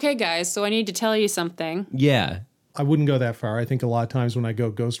 okay, guys, so I need to tell you something. Yeah. I wouldn't go that far. I think a lot of times when I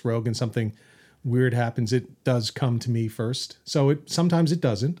go Ghost Rogue and something weird happens, it does come to me first. So sometimes it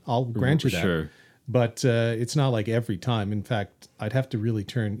doesn't. I'll grant you that. Sure. But it's not like every time. In fact, I'd have to really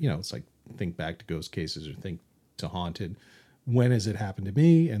turn, it's like think back to ghost cases or think to haunted. When has it happened to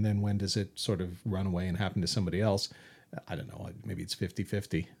me? And then when does it sort of run away and happen to somebody else? I don't know. Maybe it's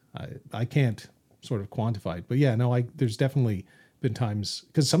 50-50. I can't sort of quantify it. But yeah, no, there's definitely been times,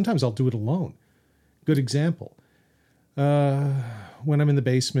 because sometimes I'll do it alone. Good example. When I'm in the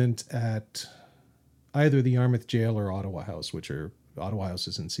basement at either the Yarmouth Jail or Ottawa House, Ottawa House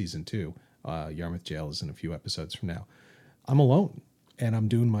is in season 2. Yarmouth Jail is in a few episodes from now. I'm alone and I'm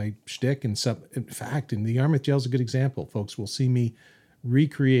doing my shtick. And in fact, in the Yarmouth Jail is a good example. Folks will see me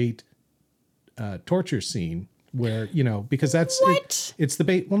recreate a torture scene where, because that's it's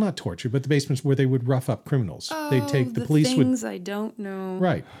the well, not torture, but the basements where they would rough up criminals. They'd take the police things I don't know.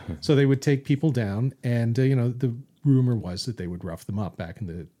 Right. So they would take people down, and the rumor was that they would rough them up back in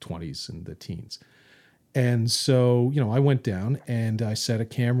the 20s and the teens. And so, I went down and I set a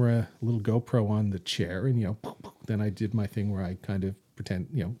camera, a little GoPro on the chair, and, then I did my thing where I kind of pretend,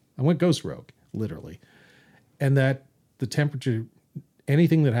 I went Ghost Rogue, literally. And that the temperature,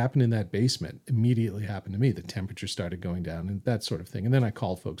 anything that happened in that basement immediately happened to me. The temperature started going down and that sort of thing. And then I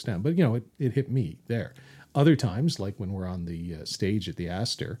called folks down. But, it hit me there. Other times, like when we're on the stage at the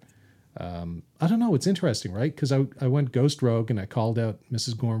Astor, I don't know. It's interesting, right? Because I went Ghost Rogue and I called out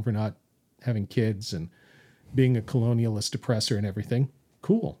Mrs. Gorm for not having kids and being a colonialist oppressor and everything.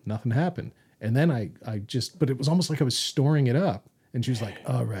 Cool. Nothing happened. And then but it was almost like I was storing it up. And she was like,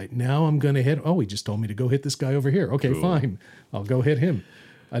 all right, now I'm going to hit. Oh, he just told me to go hit this guy over here. Okay, cool. Fine. I'll go hit him.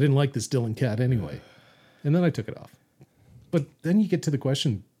 I didn't like this Dylan cat anyway. And then I took it off. But then you get to the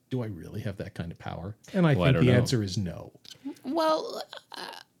question, do I really have that kind of power? And I think the answer is no. Well,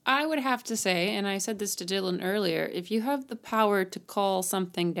 I would have to say, and I said this to Dylan earlier, if you have the power to call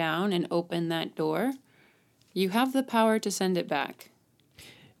something down and open that door, you have the power to send it back.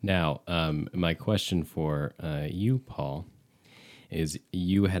 Now, my question for you, Paul, is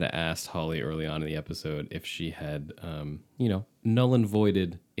you had asked Holly early on in the episode if she had, null and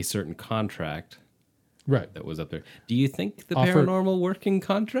voided a certain contract right that was up there. Do you think the paranormal work in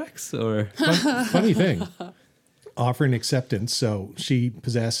contracts? Or funny thing, offer an acceptance. So she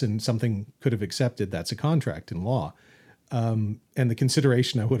possessed and something could have accepted. That's a contract in law. And the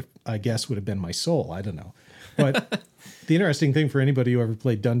consideration I guess would have been my soul. I don't know. But the interesting thing for anybody who ever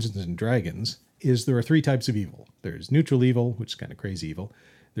played Dungeons and Dragons is there are 3 types of evil. There's neutral evil, which is kind of crazy evil.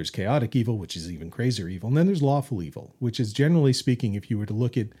 There's chaotic evil, which is even crazier evil. And then there's lawful evil, which is generally speaking, if you were to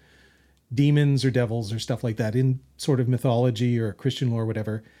look at demons or devils or stuff like that in sort of mythology or Christian lore or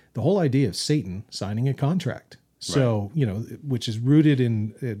whatever, the whole idea of Satan signing a contract. So, which is rooted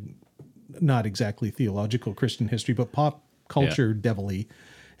in not exactly theological Christian history, but pop culture devilly.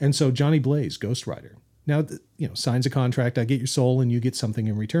 And so Johnny Blaze, Ghost Rider. Now, signs a contract, I get your soul and you get something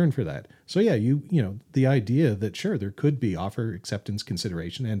in return for that. So yeah, the idea that sure, there could be offer, acceptance,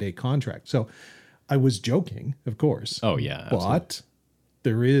 consideration, and a contract. So I was joking, of course. Oh yeah. Absolutely. But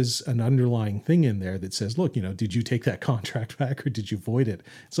there is an underlying thing in there that says, look, did you take that contract back or did you void it?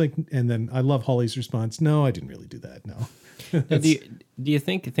 It's like, and then I love Holly's response. No, I didn't really do that. No. Now, do you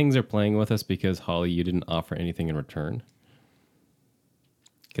think things are playing with us because Holly, you didn't offer anything in return?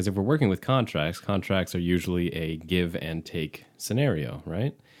 Because if we're working with contracts are usually a give and take scenario,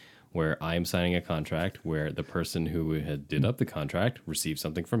 right? Where I'm signing a contract where the person who had did up the contract receives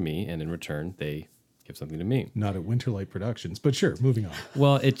something from me, and in return, they give something to me. Not at Winterlight Productions, but sure, moving on.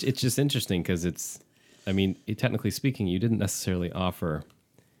 Well, it's just interesting because technically speaking, you didn't necessarily offer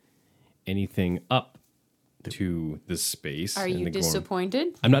anything up to the space. Are you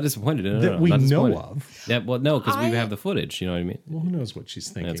disappointed? I'm not disappointed. No, That no, we not know disappointed. of. Yeah, well, no, because we have the footage. You know what I mean? Well, who knows what she's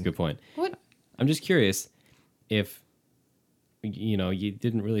thinking? That's a good point. What? I'm just curious if, you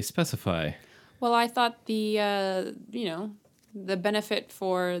didn't really specify. Well, I thought the benefit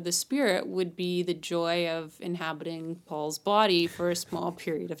for the spirit would be the joy of inhabiting Paul's body for a small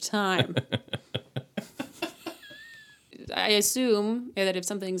period of time. I assume that if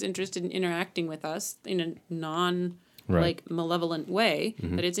something's interested in interacting with us in a malevolent way,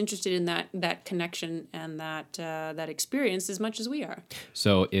 that it's interested in that connection and that experience as much as we are.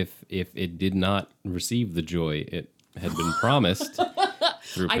 So if it did not receive the joy it had been promised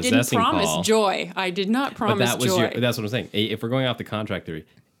through I possessing didn't promise Paul, joy. I did not promise joy. that's what I'm saying. If we're going off the contract theory,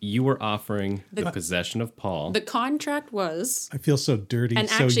 you were offering the possession of Paul. The contract was, I feel so dirty. and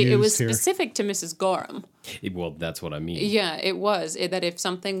so actually it was used here. specific to Mrs. Gorham. Well, that's what I mean. Yeah, it was. That if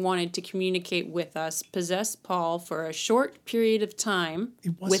something wanted to communicate with us, possess Paul for a short period of time.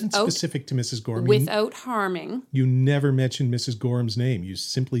 It wasn't specific to Mrs. Gorham. Without harming. You never mentioned Mrs. Gorham's name. You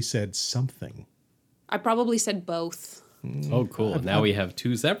simply said something. I probably said both. Oh, cool. Now we have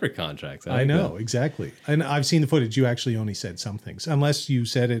two separate contracts. I know, exactly. And I've seen the footage. You actually only said some things. Unless you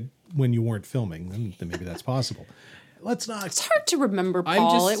said it when you weren't filming, then maybe that's possible. Let's not. It's hard to remember,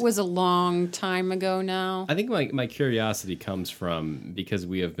 Paul. It was a long time ago now. I think my curiosity comes from because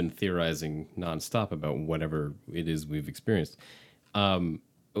we have been theorizing nonstop about whatever it is we've experienced.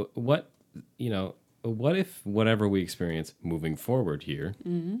 What if whatever we experience moving forward here,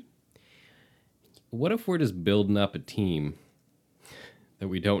 what if we're just building up a team that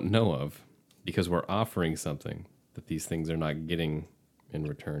we don't know of because we're offering something that these things are not getting in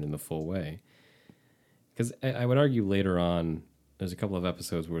return in the full way? Because I would argue later on, there's a couple of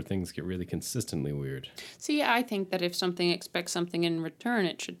episodes where things get really consistently weird. See, I think that if something expects something in return,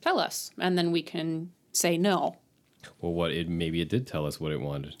 it should tell us, and then we can say no. Well, maybe it did tell us what it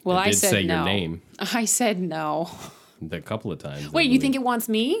wanted. Well, it did I said say no. your name I said no. a couple of times. Wait, you think it wants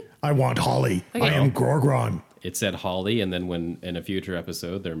me? I want Holly. Okay. I am Gorgron. It said Holly, and then when in a future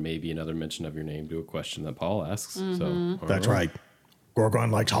episode there may be another mention of your name to a question that Paul asks. So That's right. Gorgon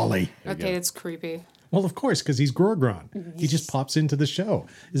likes Holly. Okay, it's creepy. Well, of course, because he's Gorgon. He just pops into the show.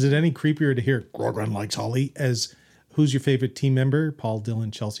 Is it any creepier to hear Gorgon likes Holly as who's your favorite team member? Paul,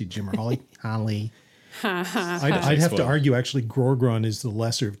 Dylan, Chelsea, Jim, or Holly? Holly. I'd have to argue, actually, Gorgon is the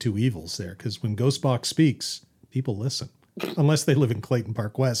lesser of two evils there, because when Ghostbox speaks, people listen. Unless they live in Clayton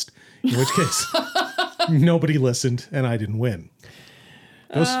Park West, in which case nobody listened and I didn't win.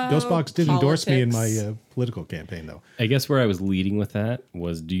 Ghostbox did endorse me in my political campaign, though. I guess where I was leading with that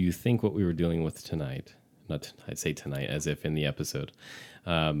was, do you think what we were dealing with tonight, I'd say tonight as if in the episode,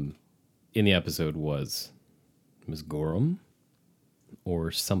 was Ms. Gorham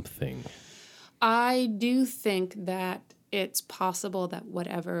or something? I do think that it's possible that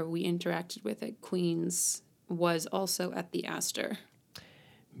whatever we interacted with at Queen's was also at the Astor.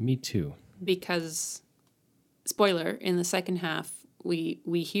 Me too. Because, spoiler, in the second half, we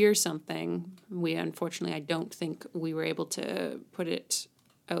hear something. Unfortunately, I don't think we were able to put it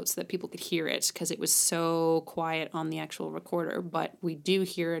out so that people could hear it because it was so quiet on the actual recorder. But we do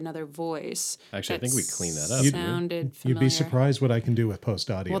hear another voice. Actually, I think we cleaned that up. Sounded familiar. You'd be surprised what I can do with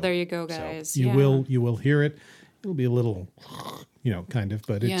post audio. Well, there you go, guys. So you will hear it. It'll be a little, kind of,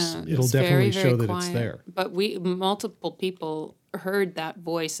 but it'll definitely very, very show that quiet. it's there. But multiple people heard that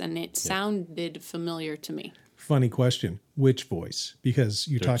voice, and it sounded familiar to me. Funny question. Which voice? Because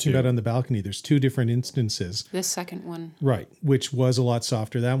you're talking about on the balcony, there's two different instances. The second one. Right, which was a lot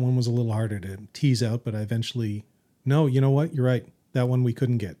softer. That one was a little harder to tease out, but I eventually... No, you know what? You're right. That one we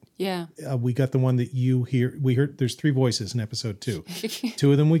couldn't get. Yeah. We got the one that you hear. We heard there's three voices in episode 2.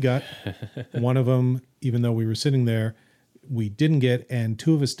 Two of them we got. One of them, even though we were sitting there, we didn't get, and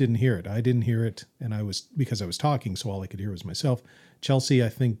two of us didn't hear it. I didn't hear it, and because I was talking, so all I could hear was myself. Chelsea, I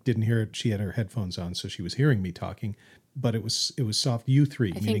think, didn't hear it. She had her headphones on, so she was hearing me talking, but it was soft. You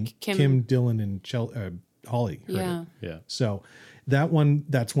three, meaning Kim, Dylan, and Holly. Heard it. Yeah. So that's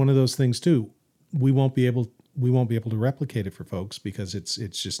one of those things too. We won't be able to replicate it for folks because it's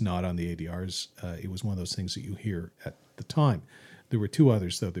just not on the ADRs. It was one of those things that you hear at the time. There were two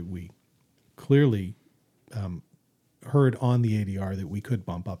others though that we clearly heard on the ADR that we could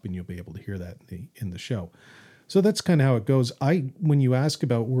bump up, and you'll be able to hear that in the show. So that's kind of how it goes. When you ask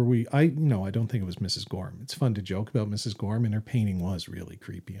about I don't think it was Mrs. Gorham. It's fun to joke about Mrs. Gorham, and her painting was really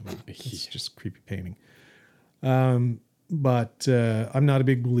creepy. I mean, it's just a creepy painting. But I'm not a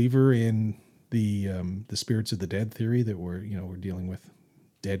big believer in the spirits of the dead theory that we're dealing with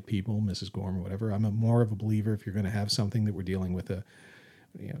dead people, Mrs. Gorm or whatever. I'm more of a believer if you're going to have something that we're dealing with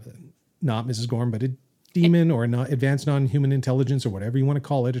not Mrs. Gorm, but a demon or not advanced non-human intelligence or whatever you want to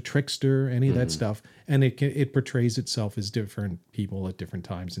call it, a trickster, any of that stuff, and it portrays itself as different people at different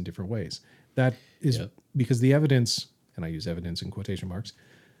times in different ways. That is because the evidence, and I use evidence in quotation marks,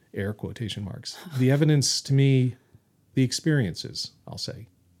 air quotation marks. The evidence to me, the experiences, I'll say,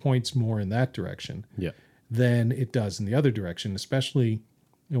 points more in that direction than it does in the other direction. Especially,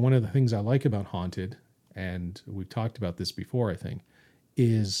 one of the things I like about Haunted, and we've talked about this before, I think,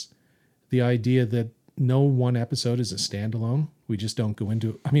 is the idea that no one episode is a standalone. We just don't go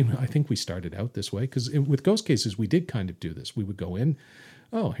into, I think we started out this way because with Ghost Cases, we did kind of do this. We would go in,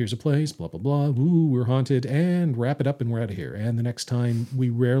 oh, here's a place, blah, blah, blah. Ooh, we're haunted, and wrap it up and we're out of here. And the next time, we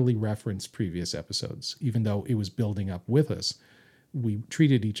rarely reference previous episodes, even though it was building up with us. We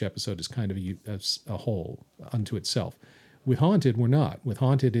treated each episode as kind of a whole unto itself. With Haunted, we're not. With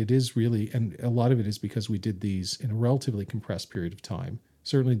Haunted, it is really, and a lot of it is because we did these in a relatively compressed period of time.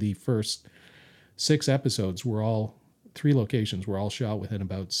 Certainly the first 6 episodes were all 3 locations were all shot within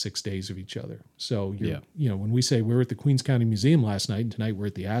about 6 days of each other. So, when we say we were at the Queens County Museum last night and tonight we're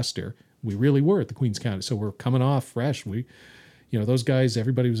at the Astor, we really were at the Queens County. So we're coming off fresh. We, those guys,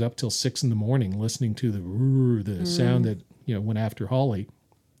 everybody was up till 6 a.m. listening to the sound that, went after Holly.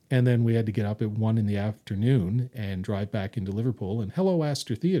 And then we had to get up at 1 p.m. and drive back into Liverpool. And hello,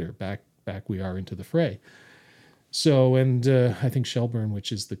 Astor Theatre. Back we are into the fray. So, and I think Shelburne,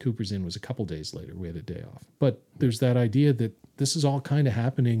 which is the Cooper's Inn, was a couple days later. We had a day off. But there's that idea that this is all kind of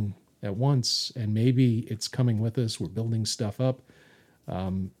happening at once, and maybe it's coming with us. We're building stuff up.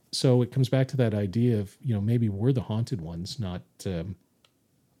 So it comes back to that idea of, maybe we're the haunted ones, not, it's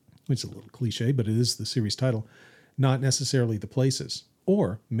a little cliche, but it is the series title, not necessarily the places.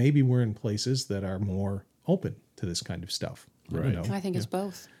 Or maybe we're in places that are more open to this kind of stuff. Right. I think it's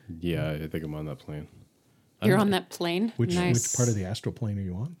both. Yeah, I think I'm on that plane. You're on that plane? Which Nice. part of the astral plane are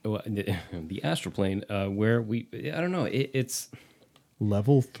you on? Well, the astral plane, where I don't know, it's...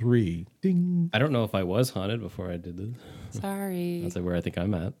 Level 3. Ding. I don't know if I was haunted before I did this. Sorry. That's where I think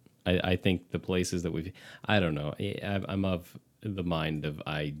I'm at. I think the places that I don't know. I'm of the mind of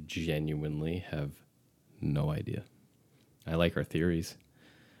I genuinely have no idea. I like our theories.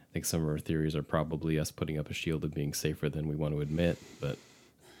 I think some of our theories are probably us putting up a shield of being safer than we want to admit, but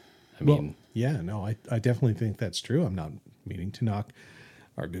I mean... Yeah, no, I definitely think that's true. I'm not meaning to knock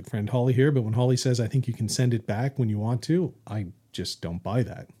our good friend Holly here, but when Holly says, I think you can send it back when you want to, I just don't buy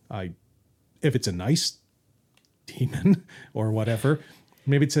that. If it's a nice demon or whatever,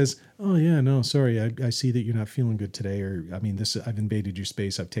 maybe it says, oh yeah, no, sorry, I see that you're not feeling good today, or I've invaded your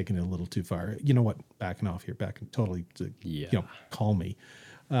space, I've taken it a little too far. You know what? Backing off here, totally, call me.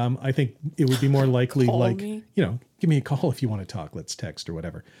 I think it would be more likely give me a call if you want to talk, let's text or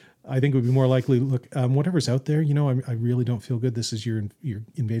whatever. I think it would be more likely, look, whatever's out there, I really don't feel good. This is you're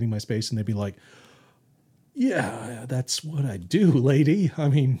invading my space. And they'd be like, yeah, that's what I do, lady. I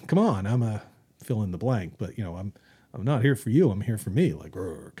mean, come on, I'm a fill in the blank, but I'm not here for you. I'm here for me, like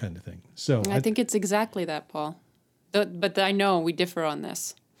kind of thing. So I think it's exactly that, Paul. But I know we differ on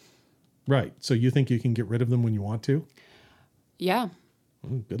this. Right. So you think you can get rid of them when you want to? Yeah.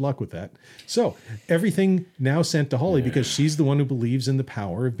 Well, good luck with that. So everything now sent to Holly because she's the one who believes in the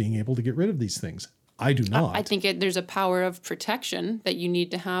power of being able to get rid of these things. I do not. I think there's a power of protection that you need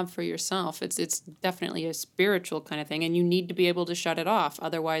to have for yourself. It's definitely a spiritual kind of thing, and you need to be able to shut it off.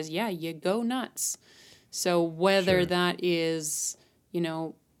 Otherwise, you go nuts. So whether that is,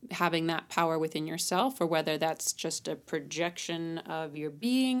 having that power within yourself or whether that's just a projection of your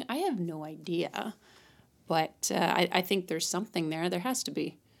being, I have no idea. But I think there's something there. There has to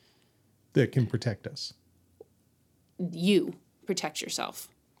be. That can protect us. You protect yourself.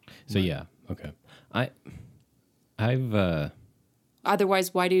 So yeah, okay. I've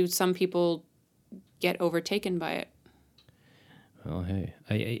Otherwise, why do some people get overtaken by it? Well, hey,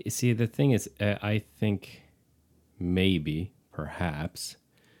 I see. The thing is, I think maybe, perhaps,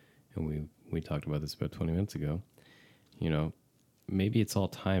 and we talked about this about 20 minutes ago. Maybe it's all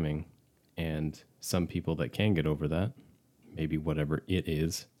timing, and some people that can get over that, maybe whatever it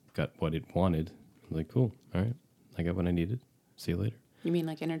is, got what it wanted. Like, cool, all right, I got what I needed. See you later. You mean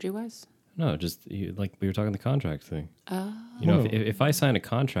like energy-wise? No, just like we were talking the contract thing. Oh. If I sign a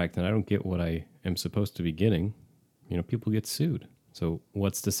contract and I don't get what I am supposed to be getting, people get sued. So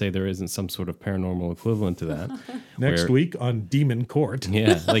what's to say there isn't some sort of paranormal equivalent to that? Next week on Demon Court.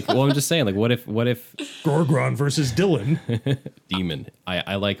 Yeah, I'm just saying, what if Gorgron versus Dylan. Demon.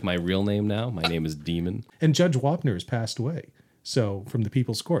 I like my real name now. My name is Demon. And Judge Wapner has passed away. So from the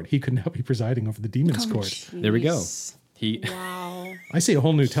People's Court, he could now be presiding over the Demon's Court. There we go. Jeez. Wow. I see a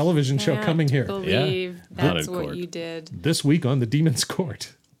whole new television show Can't coming here believe Yeah. that's Haunted what court. you did. this week on the Demon's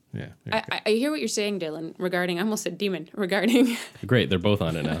Court. Yeah. there you go. I hear what you're saying, Dylan, regarding, I almost said demon, regarding, Great, they're both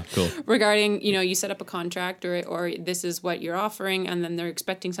on it now. Cool. regarding, you set up a contract or this is what you're offering and then they're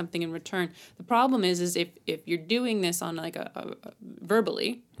expecting something in return. The problem is if you're doing this on like a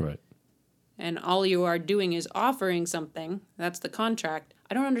verbally Right. and all you are doing is offering something, that's the contract.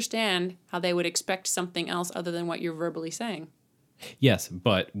 I don't understand how they would expect something else other than what you're verbally saying. Yes,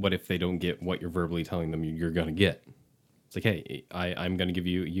 but what if they don't get what you're verbally telling them you're going to get? It's like, hey, I'm going to give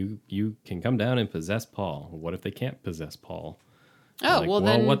you can come down and possess Paul. What if they can't possess Paul? Oh, Like, well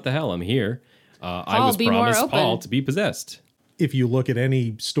then, what the hell? I'm here. I was be more promised open. Paul to be possessed. If you look at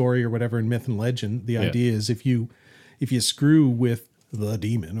any story or whatever in myth and legend, the Yeah. idea is if you screw with the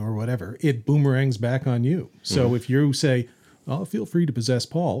demon or whatever, it boomerangs back on you. So if you say, "Oh, feel free to possess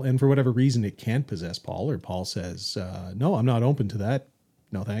Paul," and for whatever reason it can't possess Paul, or Paul says, "No, I'm not open to that.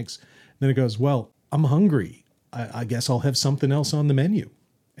 No thanks," then it goes, "Well, I'm hungry. I guess I'll have something else on the menu,"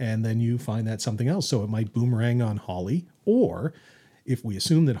 and then you find that something else. So it might boomerang on Holly, or if we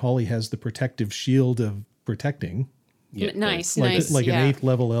assume that Holly has the protective shield of protecting. Yeah, nice, Like, nice. like yeah. an 8th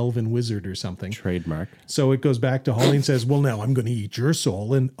level elven wizard or something. Trademark. So it goes back to Holly and says, "Well, now I'm going to eat your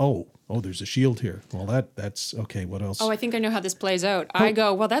soul." And oh, there's a shield here. Well, that's okay. What else? Oh, I think I know how this plays out. I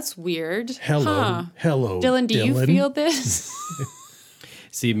go, well, that's weird. Hello, hello, Dylan, do you feel this?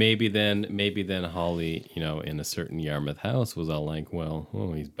 See, maybe then Holly, in a certain Yarmouth house was all like, well,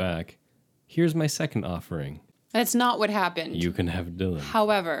 he's back. Here's my second offering. That's not what happened. You can have Dylan.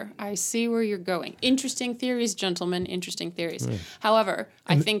 However, I see where you're going. Interesting theories, gentlemen. Interesting theories. However,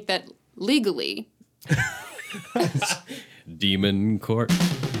 I think that legally, Demon Court.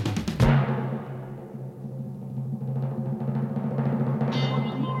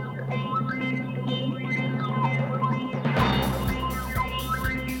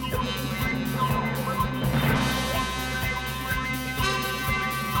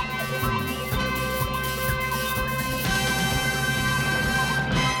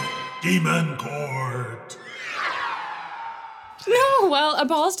 Demon Court. no. Well,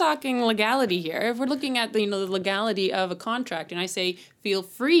 Paul's talking legality here. If we're looking at the legality of a contract, and I say feel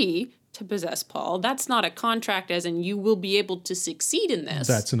free to possess Paul, that's not a contract, as in you will be able to succeed in this.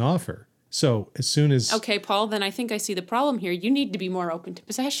 That's an offer. So as soon as Okay, Paul, then I think I see the problem here. You need to be more open to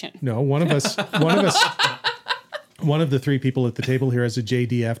possession. no, one of the three people at the table here has a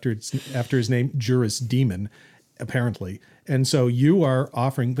JD after his name, Juris Demon, apparently. And so you are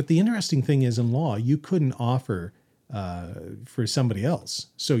offering, but the interesting thing is in law, you couldn't offer for somebody else.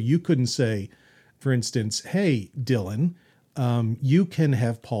 So you couldn't say, for instance, "Hey, Dylan, you can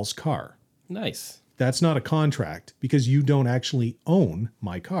have Paul's car." Nice. That's not a contract because you don't actually own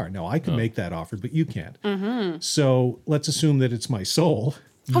my car. Now, I could make that offer, but you can't. Mm-hmm. So let's assume that it's my soul.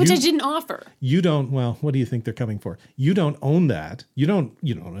 Which I didn't offer. You don't, well, what do you think they're coming for? You don't own that. You don't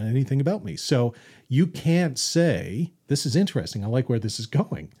know anything about me. So you can't say, this is interesting. I like where this is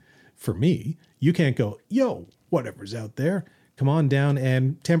going. For me, you can't go, "Yo, whatever's out there, come on down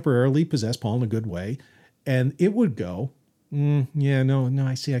and temporarily possess Paul in a good way." And it would go, yeah, no,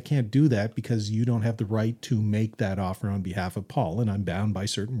 I see. I can't do that because you don't have the right to make that offer on behalf of Paul. And I'm bound by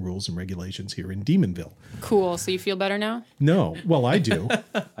certain rules and regulations here in Demonville. Cool. So you feel better now? No, well, I do.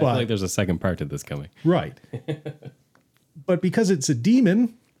 I feel like there's a second part to this coming. Right. But because it's a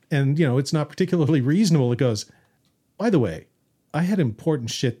demon and, it's not particularly reasonable, it goes, "By the way, I had important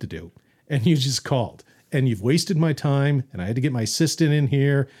shit to do and you just called and you've wasted my time and I had to get my assistant in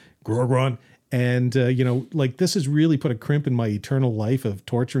here, Gorgon. And, this has really put a crimp in my eternal life of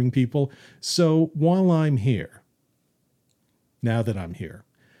torturing people. So while I'm here, now that I'm here,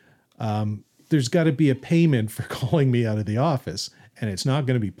 there's got to be a payment for calling me out of the office. And it's not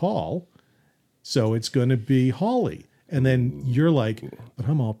going to be Paul. So it's going to be Holly." And then you're like, "But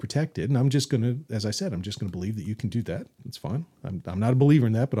I'm all protected. And I'm just going to, as I said, I'm just going to believe that you can do that. That's fine. I'm not a believer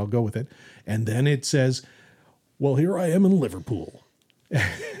in that, but I'll go with it." And then it says, "Well, here I am in Liverpool."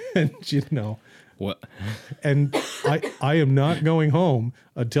 And What? and I am not going home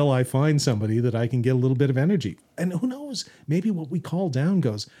until I find somebody that I can get a little bit of energy. And who knows, maybe what we call down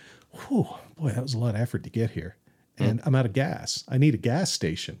goes, "Whew, boy, that was a lot of effort to get here. And I'm out of gas. I need a gas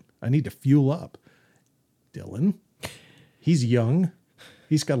station. I need to fuel up." Dylan, he's young.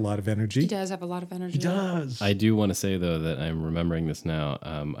 He's got a lot of energy. He does have a lot of energy. He does. I do want to say, though, that I'm remembering this now.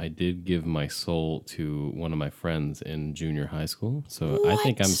 I did give my soul to one of my friends in junior high school. So I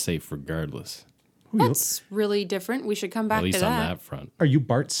think I'm safe regardless. That's really different. We should come back At least to on that. that front. Are you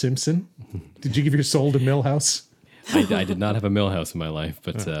Bart Simpson? Did you give your soul to Millhouse? I did not have a mill house in my life,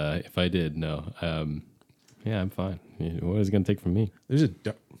 but if I did, no. Yeah, I'm fine. What is it going to take from me? There's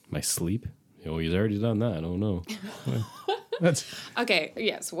My sleep? He's already done that. Oh, no. that's Okay,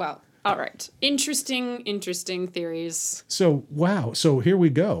 yes, well, all right. Interesting theories. so wow. So here we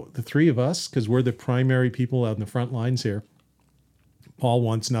go. The three of us, because we're the primary people out in the front lines here. Paul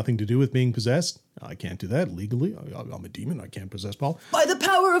wants nothing to do with being possessed. I can't do that legally. I'm a demon. I can't possess Paul. By the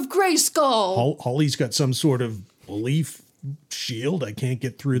power of Grayskull! Holly's got some sort of belief shield. I can't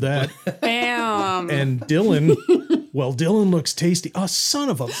get through that. Bam! And Dylan, well, Dylan looks tasty. Oh, son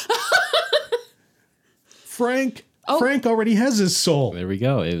of a... Frank already has his soul. There we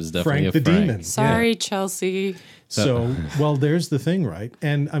go. It was definitely Frank the Frank. demon. Sorry, Yeah. Chelsea. So, well, there's the thing, right?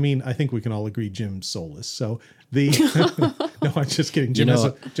 And I mean, I think we can all agree Jim's soulless. So the no, I'm just kidding. Jim has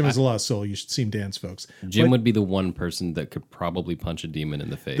a lot of soul. You should see him dance, folks. Jim would be the one person that could probably punch a demon in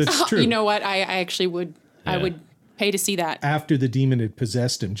the face. That's true. You know what? I actually would. I would pay to see that. After the demon had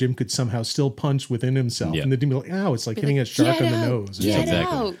possessed him, Jim could somehow still punch within himself, Yeah. and the demon would be like, "Ow!" It's like hitting a shark on the nose. or Yeah, something.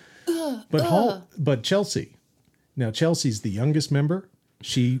 exactly. Out. But Chelsea. Now Chelsea's the youngest member.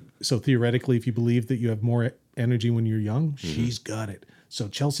 So theoretically, if you believe that you have more energy when you're young, she's got it. So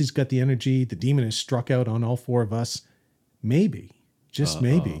Chelsea's got the energy. The demon has struck out on all four of us. Maybe, just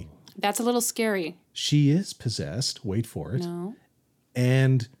maybe, That's a little scary. she is possessed. Wait for it. No.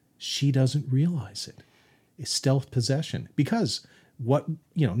 And she doesn't realize it. It's stealth possession. Because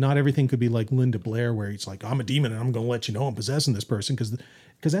not everything could be like Linda Blair, where it's like, I'm a demon and I'm going to let you know I'm possessing this person, because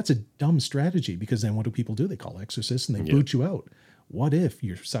that's a dumb strategy. Because then what do people do? They call exorcists and they boot you out. What if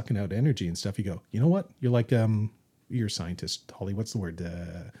you're sucking out energy and stuff? You go, you know what? You're like, you're a scientist, Holly. What's the word?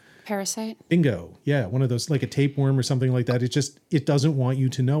 Parasite? Bingo. Yeah, one of those, like a tapeworm or something like that. It doesn't want you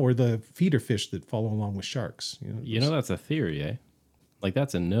to know, or the feeder fish that follow along with sharks. That's a theory, eh? Like,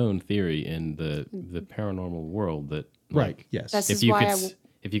 that's a known theory in the paranormal world that, Right, like, yes. This is why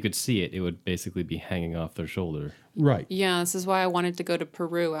if you could see it, it would basically be hanging off their shoulder. Right. Yeah, this is why I wanted to go to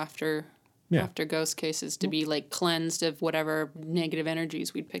Peru after ghost cases, to be like cleansed of whatever negative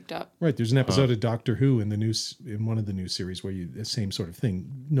energies we'd picked up. Right. There's an episode of Doctor Who in one of the new series where the same sort of thing.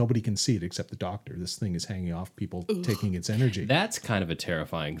 Nobody can see it except the doctor. This thing is hanging off people, taking its energy. That's kind of a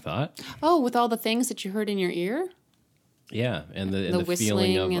terrifying thought. Oh, with all the things that you heard in your ear? Yeah, and the feeling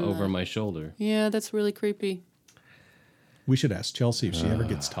whistling of and over my shoulder. Yeah, that's really creepy. We should ask Chelsea if she ever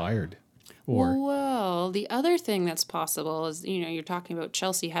gets tired. Or Well, the other thing that's possible is, you're talking about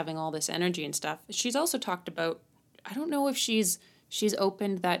Chelsea having all this energy and stuff. She's also talked about, I don't know if she's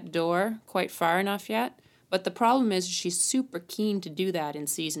opened that door quite far enough yet, but the problem is she's super keen to do that in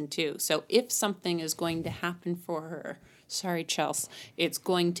season 2. So if something is going to happen for her, sorry, Chelsea, it's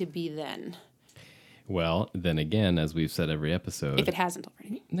going to be then. Well, then again, as we've said every episode, If it hasn't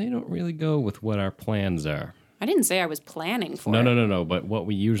already. they don't really go with what our plans are. I didn't say I was planning for it. No. But what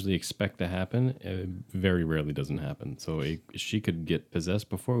we usually expect to happen very rarely doesn't happen. So she could get possessed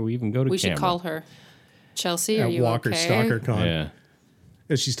before we even go to We camera. should call her. Chelsea, are at you Walker okay? Stalker Con, Yeah.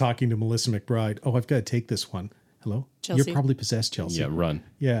 as she's talking to Melissa McBride. Oh, I've got to take this one. Hello? Chelsea? You're probably possessed, Chelsea. Yeah, run.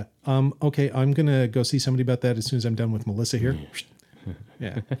 Yeah. Okay, I'm going to go see somebody about that as soon as I'm done with Melissa here.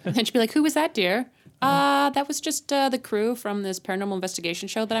 Yeah. And she'd be like, who was that, dear? That was just the crew from this paranormal investigation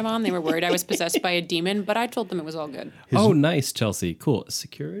show that I'm on. They were worried I was possessed by a demon, but I told them it was all good. Oh, nice, Chelsea. Cool.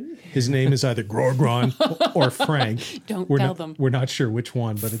 Security? His name is either Gorgron or Frank. Don't we're tell not, them. We're not sure which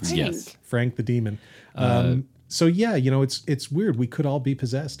one, but it's Yes. Frank the demon. So yeah, it's weird. We could all be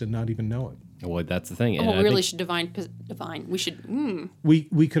possessed and not even know it. Well, that's the thing. Oh, And we I really think- should divine. We should.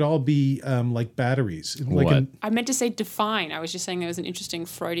 We could all be like batteries. Like What? I meant to say define. I was just saying that was an interesting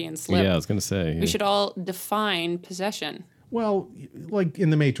Freudian slip. Yeah, I was going to say. We should all define possession. well, like in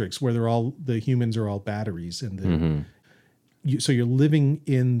the Matrix, where the humans are all batteries, and so you're living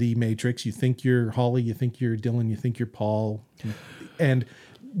in the Matrix. You think you're Holly, you think you're Dylan, you think you're Paul, and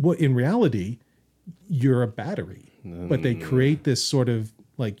what in reality you're a battery. But they create this sort of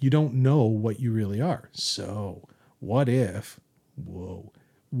like you don't know what you really are. So what if,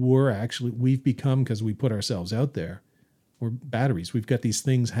 we've become, because we put ourselves out there, we're batteries. We've got these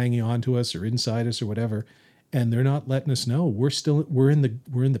things hanging on to us or inside us or whatever, and they're not letting us know. We're in the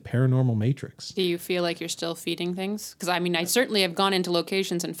paranormal matrix. Do you feel like you're still feeding things? Because I certainly have gone into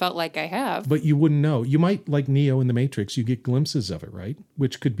locations and felt like I have. But you wouldn't know. You might, like Neo in the Matrix, you get glimpses of it, right?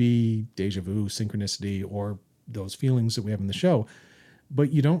 Which could be deja vu, synchronicity, or those feelings that we have in the show.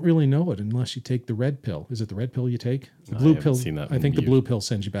 But you don't really know it unless you take the red pill. Is it the red pill you take? The blue haven't pill. seen that I one think the used. blue pill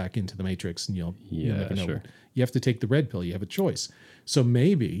sends you back into the Matrix, and you'll never know. sure. You have to take the red pill. You have a choice. So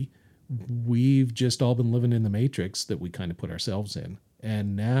maybe we've just all been living in the Matrix that we kind of put ourselves in,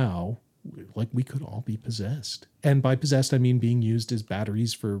 and now like we could all be possessed. And by possessed, I mean being used as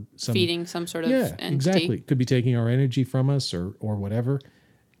batteries for some... Feeding some sort of entity. Exactly. Could be taking our energy from us or whatever.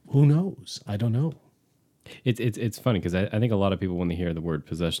 Who knows? I don't know. It's funny because I think a lot of people, when they hear the word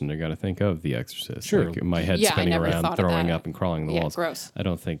possession, they're going to think of The Exorcist. Sure. Like my head spinning around, throwing up and crawling the walls. Gross. I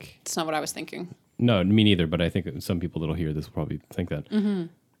don't think... It's not what I was thinking. No, me neither, but I think some people that'll hear this will probably think that. Mm-hmm.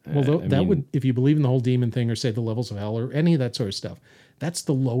 Well, that would, if you believe in the whole demon thing or say the levels of hell or any of that sort of stuff, that's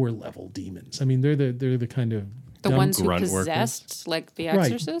the lower level demons. I mean, they're the kind of... The ones who possessed, like The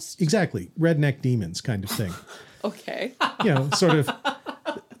Exorcist? Right, exactly. Redneck demons kind of thing. Okay. You know, sort of...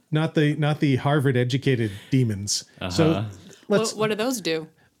 Not the Harvard-educated demons. So what do those do?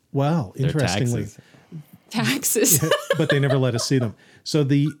 Well, interestingly... Taxes. Yeah, but they never let us see them. So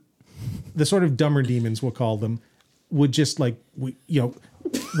the sort of dumber demons, we'll call them, would just like, we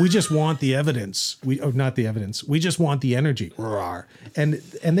just want the evidence. We just want the energy. And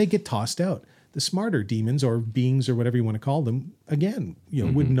they get tossed out. The smarter demons or beings or whatever you want to call them, again,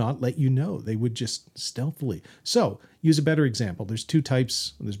 would not let you know. They would just stealthily. So use a better example. There's two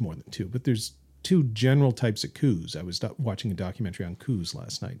types. There's more than two, but there's two general types of coups. I was watching a documentary on coups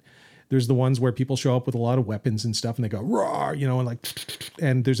last night. There's the ones where people show up with a lot of weapons and stuff and they go, roar, and like,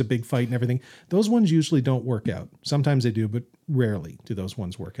 and there's a big fight and everything. Those ones usually don't work out. Sometimes they do, but rarely do those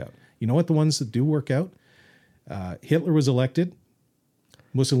ones work out. You know what the ones that do work out? Hitler was elected.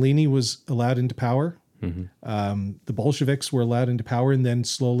 Mussolini was allowed into power. Mm-hmm. The Bolsheviks were allowed into power and then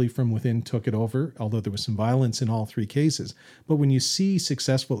slowly from within took it over, although there was some violence in all three cases. But when you see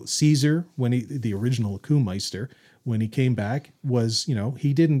successful Caesar, the original Kuhmeister, when he came back, was,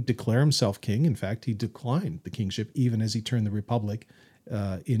 he didn't declare himself king. In fact, he declined the kingship even as he turned the republic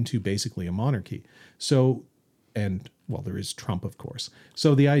into basically a monarchy. So, there is Trump, of course.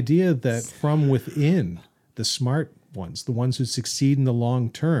 So the idea that from within, the smart ones, the ones who succeed in the long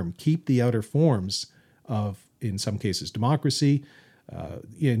term, keep the outer forms of, in some cases, democracy.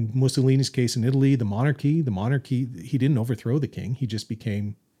 In Mussolini's case in Italy, the monarchy, he didn't overthrow the king. He just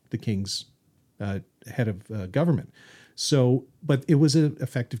became the king's head of government. So, but it was an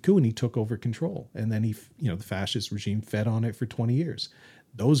effective coup and he took over control. And then the fascist regime fed on it for 20 years.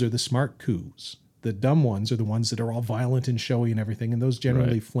 Those are the smart coups. The dumb ones are the ones that are all violent and showy and everything. And those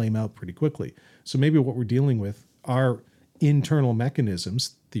generally flame out pretty quickly. So maybe what we're dealing with, our internal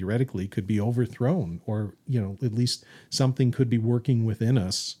mechanisms theoretically could be overthrown, or, at least something could be working within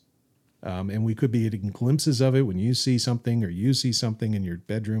us. And we could be getting glimpses of it when you see something or you see something in your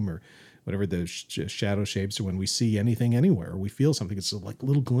bedroom or whatever the shadow shapes, or when we see anything anywhere, or we feel something. It's like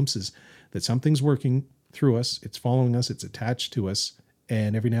little glimpses that something's working through us. It's following us. It's attached to us.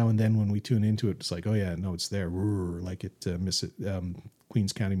 And every now and then when we tune into it, it's like, oh yeah, no, it's there. Like at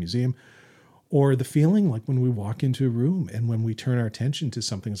Queens County Museum. Or the feeling like when we walk into a room and when we turn our attention to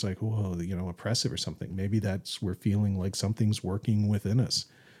something, it's like, whoa, oppressive or something. Maybe we're feeling like something's working within us.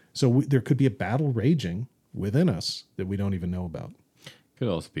 So there could be a battle raging within us that we don't even know about. Could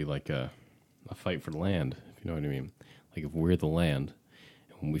also be like a fight for land, if you know what I mean. Like if we're the land,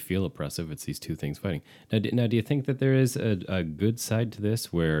 and when we feel oppressive, it's these two things fighting. Now, do you think that there is a good side to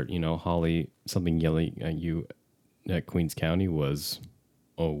this where, Holly, something yelling at you at Queens County was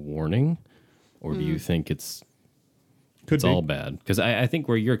a warning? Or do you think it's all bad? Because I think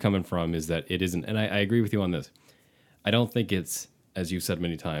where you're coming from is that it isn't, and I agree with you on this. I don't think it's, as you've said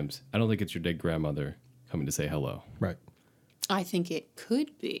many times, I don't think it's your dead grandmother coming to say hello. Right. I think it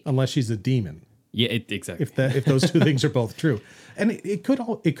could be. Unless she's a demon. Yeah, exactly. If those two things are both true, and it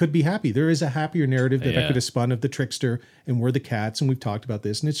could be happy. There is a happier narrative that I could have spun of the trickster, and we're the cats, and we've talked about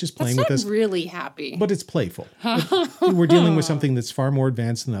this, and it's just playing with us. Really happy, but it's playful. We're dealing with something that's far more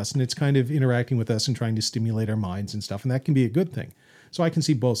advanced than us, and it's kind of interacting with us and trying to stimulate our minds and stuff, and that can be a good thing. So I can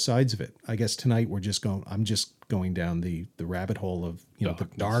see both sides of it. I guess tonight I'm just going down the rabbit hole of the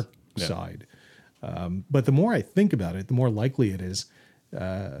dark side. But the more I think about it, the more likely it is.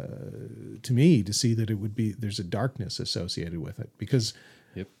 To me, to see that there's a darkness associated with it, because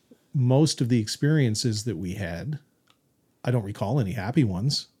most of the experiences that we had, I don't recall any happy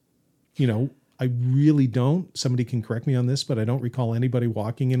ones. I really don't. Somebody can correct me on this, but I don't recall anybody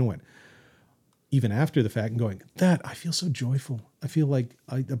walking in and went, even after the fact, and going, that I feel so joyful. I feel like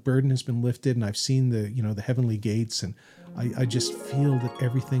a burden has been lifted, and I've seen the heavenly gates, and I just feel that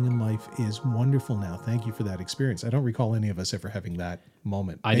everything in life is wonderful now. Thank you for that experience. I don't recall any of us ever having that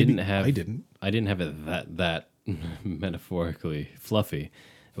moment. I didn't have it that metaphorically fluffy,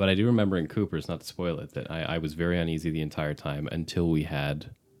 but I do remember in Cooper's, not to spoil it, that I was very uneasy the entire time until we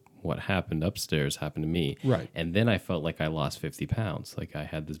had what happened upstairs happen to me. Right. And then I felt like I lost 50 pounds. Like I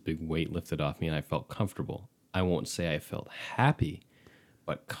had this big weight lifted off me and I felt comfortable. I won't say I felt happy,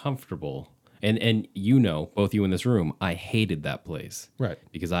 but comfortable. And you know, both you in this room, I hated that place. Right.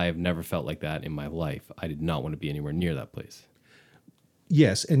 Because I have never felt like that in my life. I did not want to be anywhere near that place.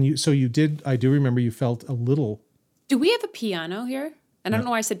 Yes, and you did. I do remember you felt a little. Do we have a piano here? And I don't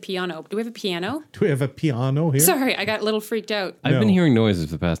know why I said piano. Do we have a piano? Do we have a piano here? Sorry, I got a little freaked out. I've been hearing noises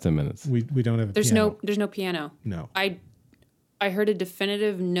for the past 10 minutes. We don't have a piano. There's no piano. No. I heard a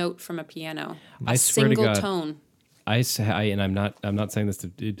definitive note from a piano. I A swear to single God. tone. And I'm not saying this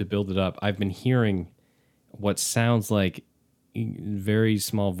to build it up. I've been hearing what sounds like very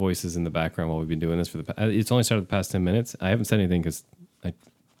small voices in the background while we've been doing this for it's only started the past 10 minutes. I haven't said anything because it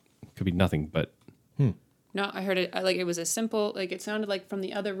could be nothing, but No, I heard it like it was a simple, like it sounded like from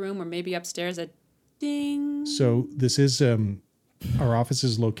the other room or maybe upstairs a ding. So this is our office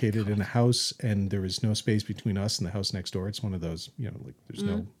is located in a house, and there is no space between us and the house next door. It's one of those, like there's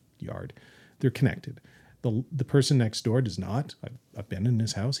no yard. They're connected. The person next door does not. I've been in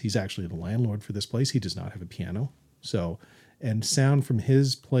his house. He's actually the landlord for this place. He does not have a piano. So, and sound from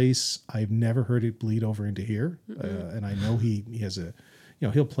his place, I've never heard it bleed over into here. And I know he has a,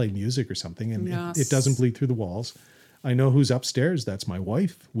 he'll play music or something, and Yes. it doesn't bleed through the walls. I know who's upstairs. That's my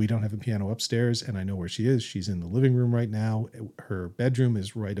wife. We don't have a piano upstairs, and I know where she is. She's in the living room right now. Her bedroom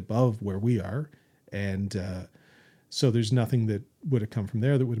is right above where we are, and so there's nothing that would have come from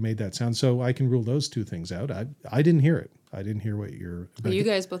there that would have made that sound. So I can rule those two things out. I didn't hear it. I didn't hear what you're... Well, you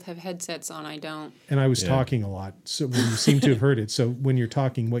guys both have headsets on. I don't. And I was talking a lot, so when you seem to have heard it. So when you're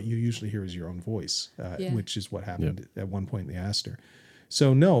talking, what you usually hear is your own voice, which is what happened at one point in the Astor.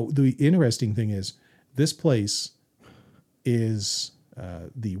 So no, the interesting thing is this place is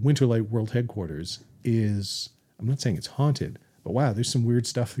the Winterlight World Headquarters is, I'm not saying it's haunted, but wow, there's some weird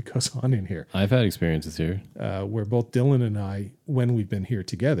stuff that goes on in here. I've had experiences here. Where both Dylan and I, when we've been here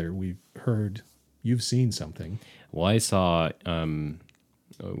together, we've heard, you've seen something. Well, I saw,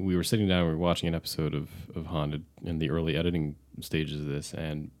 we were sitting down, we were watching an episode of Haunted in the early editing stages of this,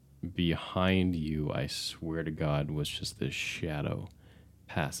 and behind you, I swear to God, was just this shadow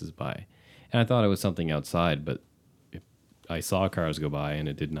passes by. And I thought it was something outside, but I saw cars go by, and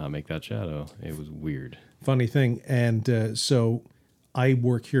it did not make that shadow. It was weird. Funny thing. And so I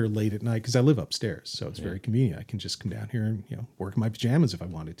work here late at night because I live upstairs. So it's very convenient. I can just come down here and, work in my pajamas if I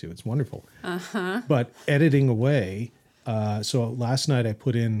wanted to. It's wonderful. But editing away. So last night I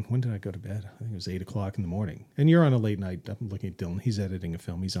put in, when did I go to bed? I think it was 8 o'clock in the morning. And you're on a late night. I'm looking at Dylan. He's editing a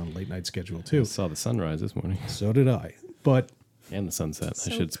film. He's on a late night schedule too. I saw the sunrise this morning. So did I. But And the sunset,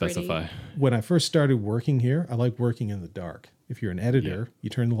 So I should pretty. specify. when I first started working here, I like working in the dark. If you're an editor, you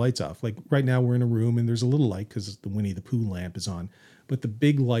turn the lights off. Like right now we're in a room and there's a little light because the Winnie the Pooh lamp is on. But the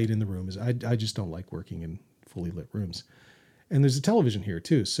big light in the room is, I just don't like working in fully lit rooms. And there's a television here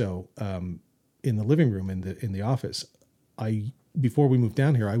too. So in the living room, in the office, before we moved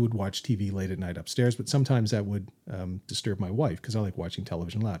down here, I would watch TV late at night upstairs, but sometimes that would disturb my wife because I like watching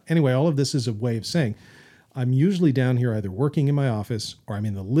television loud. Anyway, all of this is a way of saying I'm usually down here either working in my office or I'm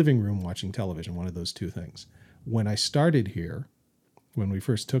in the living room watching television, one of those two things. When I started here, when we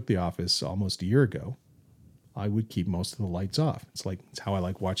first took the office almost a year ago, I would keep most of the lights off. It's how I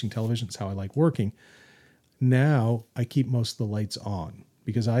like watching television. It's how I like working. Now I keep most of the lights on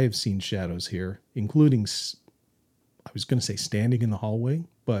because I have seen shadows here, including, I was going to say standing in the hallway,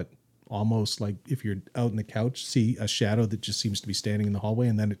 but almost like if you're out on the couch, see a shadow that just seems to be standing in the hallway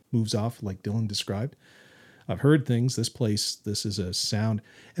and then it moves off like Dylan described. I've heard things. This is a sound.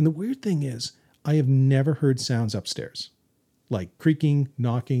 And the weird thing is, I have never heard sounds upstairs, like creaking,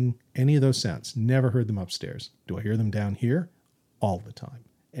 knocking, any of those sounds. Never heard them upstairs. Do I hear them down here? All the time.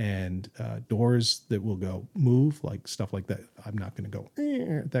 And doors that will go move, like stuff like that. I'm not going to go,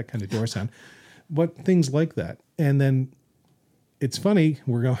 that kind of door sound. But things like that. And then it's funny,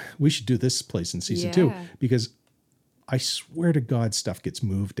 we should do this place in season 2 because I swear to God, stuff gets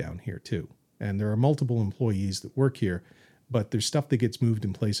moved down here too. And there are multiple employees that work here, but there's stuff that gets moved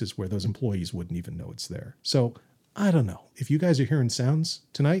in places where those employees wouldn't even know it's there. So I don't know. If you guys are hearing sounds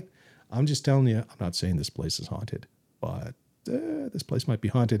tonight, I'm just telling you, I'm not saying this place is haunted, but this place might be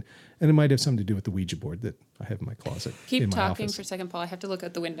haunted. And it might have something to do with the Ouija board that I have in my closet. Keep in my talking office. for a second, Paul. I have to look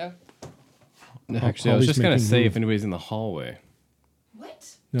out the window. Actually, I was Holly's just going to making say move. if anybody's in the hallway.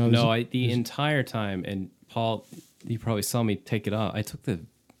 What? The entire time, and Paul, you probably saw me take it off. I took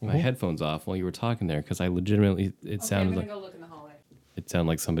my headphones off while you were talking there because I legitimately, sounded like go look in the hallway. it sounded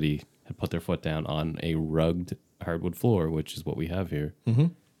like somebody had put their foot down on a rugged hardwood floor, which is what we have here. Mm-hmm.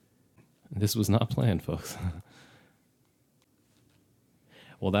 This was not planned, folks.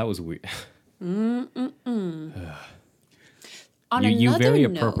 Well, that was weird. On You another very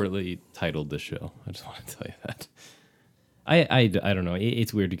note, appropriately titled this show. I just want to tell you that. I don't know.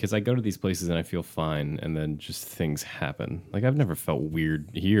 It's weird because I go to these places and I feel fine, and then just things happen. Like, I've never felt weird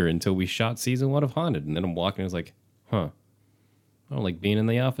here until we shot season 1 of Haunted, and then I'm walking and I was like, huh, I don't like being in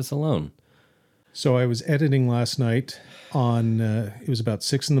the office alone. So I was editing last night on, it was about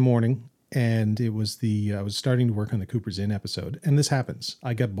 6 a.m, and it was I was starting to work on the Cooper's Inn episode, and this happens.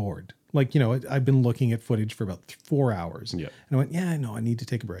 I got bored. Like, I've been looking at footage for about 4 hours. Yeah. And I went, yeah, no, I need to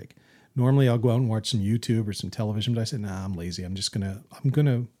take a break. Normally I'll go out and watch some YouTube or some television, but I said, nah, I'm lazy. I'm interested.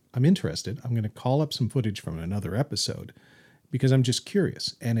 I'm going to call up some footage from another episode because I'm just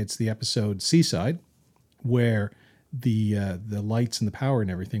curious. And it's the episode Seaside, where the lights and the power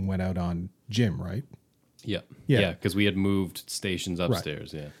and everything went out on Jim, right? Yeah. Yeah. Yeah, because we had moved stations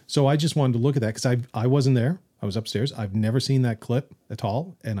upstairs. Right. Yeah. So I just wanted to look at that because I wasn't there. I was upstairs. I've never seen that clip at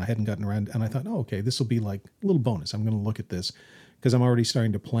all, and I hadn't gotten around. And I thought, oh, okay, this will be like a little bonus. I'm going to look at this because I'm already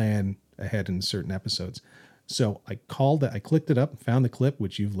starting to plan ahead in certain episodes. So I clicked it up, found the clip,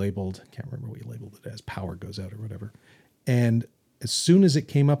 which you've labeled, can't remember what you labeled it as, power goes out or whatever. And as soon as it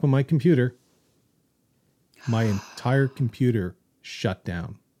came up on my computer, my entire computer shut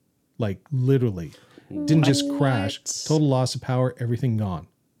down. Like, literally. Didn't just crash. Total loss of power, everything gone.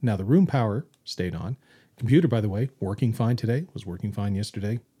 Now, the room power stayed on. Computer, by the way, working fine today. Was working fine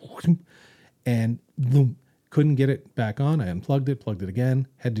yesterday. And boom, couldn't get it back on. I unplugged it, plugged it again.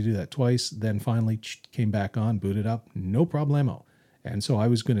 Had to do that twice. Then finally came back on, booted up. No problemo. And so I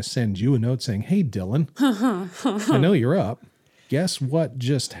was going to send you a note saying, hey, Dylan, I know you're up. Guess what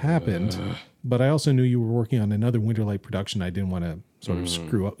just happened? But I also knew you were working on another Winterlight production. I didn't want to sort of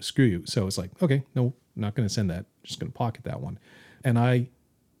screw you. So it's like, okay, no, not going to send that. Just going to pocket that one. And I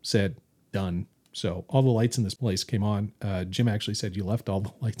said, done. So all the lights in this place came on. Jim actually said you left all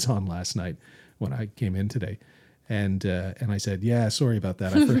the lights on last night when I came in today. And I said, yeah, sorry about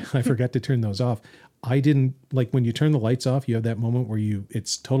that. I forgot to turn those off. I didn't, like, when you turn the lights off, you have that moment where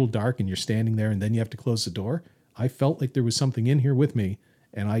it's total dark and you're standing there and then you have to close the door. I felt like there was something in here with me,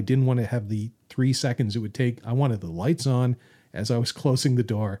 and I didn't want to have the 3 seconds it would take. I wanted the lights on as I was closing the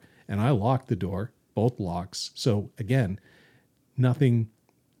door, and I locked the door, both locks. So again, nothing,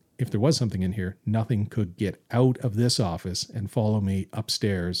 if there was something in here, nothing could get out of this office and follow me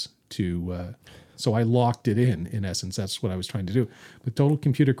upstairs to, so I locked it in essence. That's what I was trying to do. But total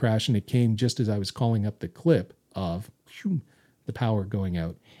computer crash, and it came just as I was calling up the clip of the power going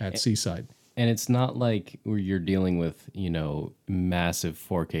out at Seaside. And it's not like you're dealing with, massive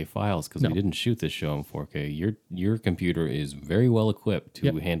 4K files, because we didn't shoot this show in 4K. Your computer is very well equipped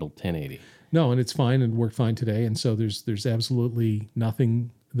to handle 1080. No, and it's fine and worked fine today. And so there's absolutely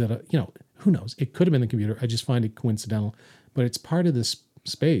nothing that, who knows? It could have been the computer. I just find it coincidental, but it's part of this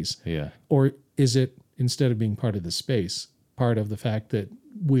space. Yeah. Or is it, instead of being part of the space, part of the fact that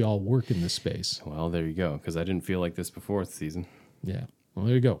we all work in this space? Well, there you go, because I didn't feel like this before the season. Yeah. Well,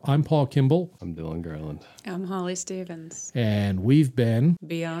 there you go. I'm Paul Kimball. I'm Dylan Garland. I'm Holly Stevens. And we've been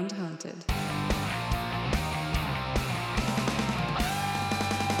Beyond Haunted.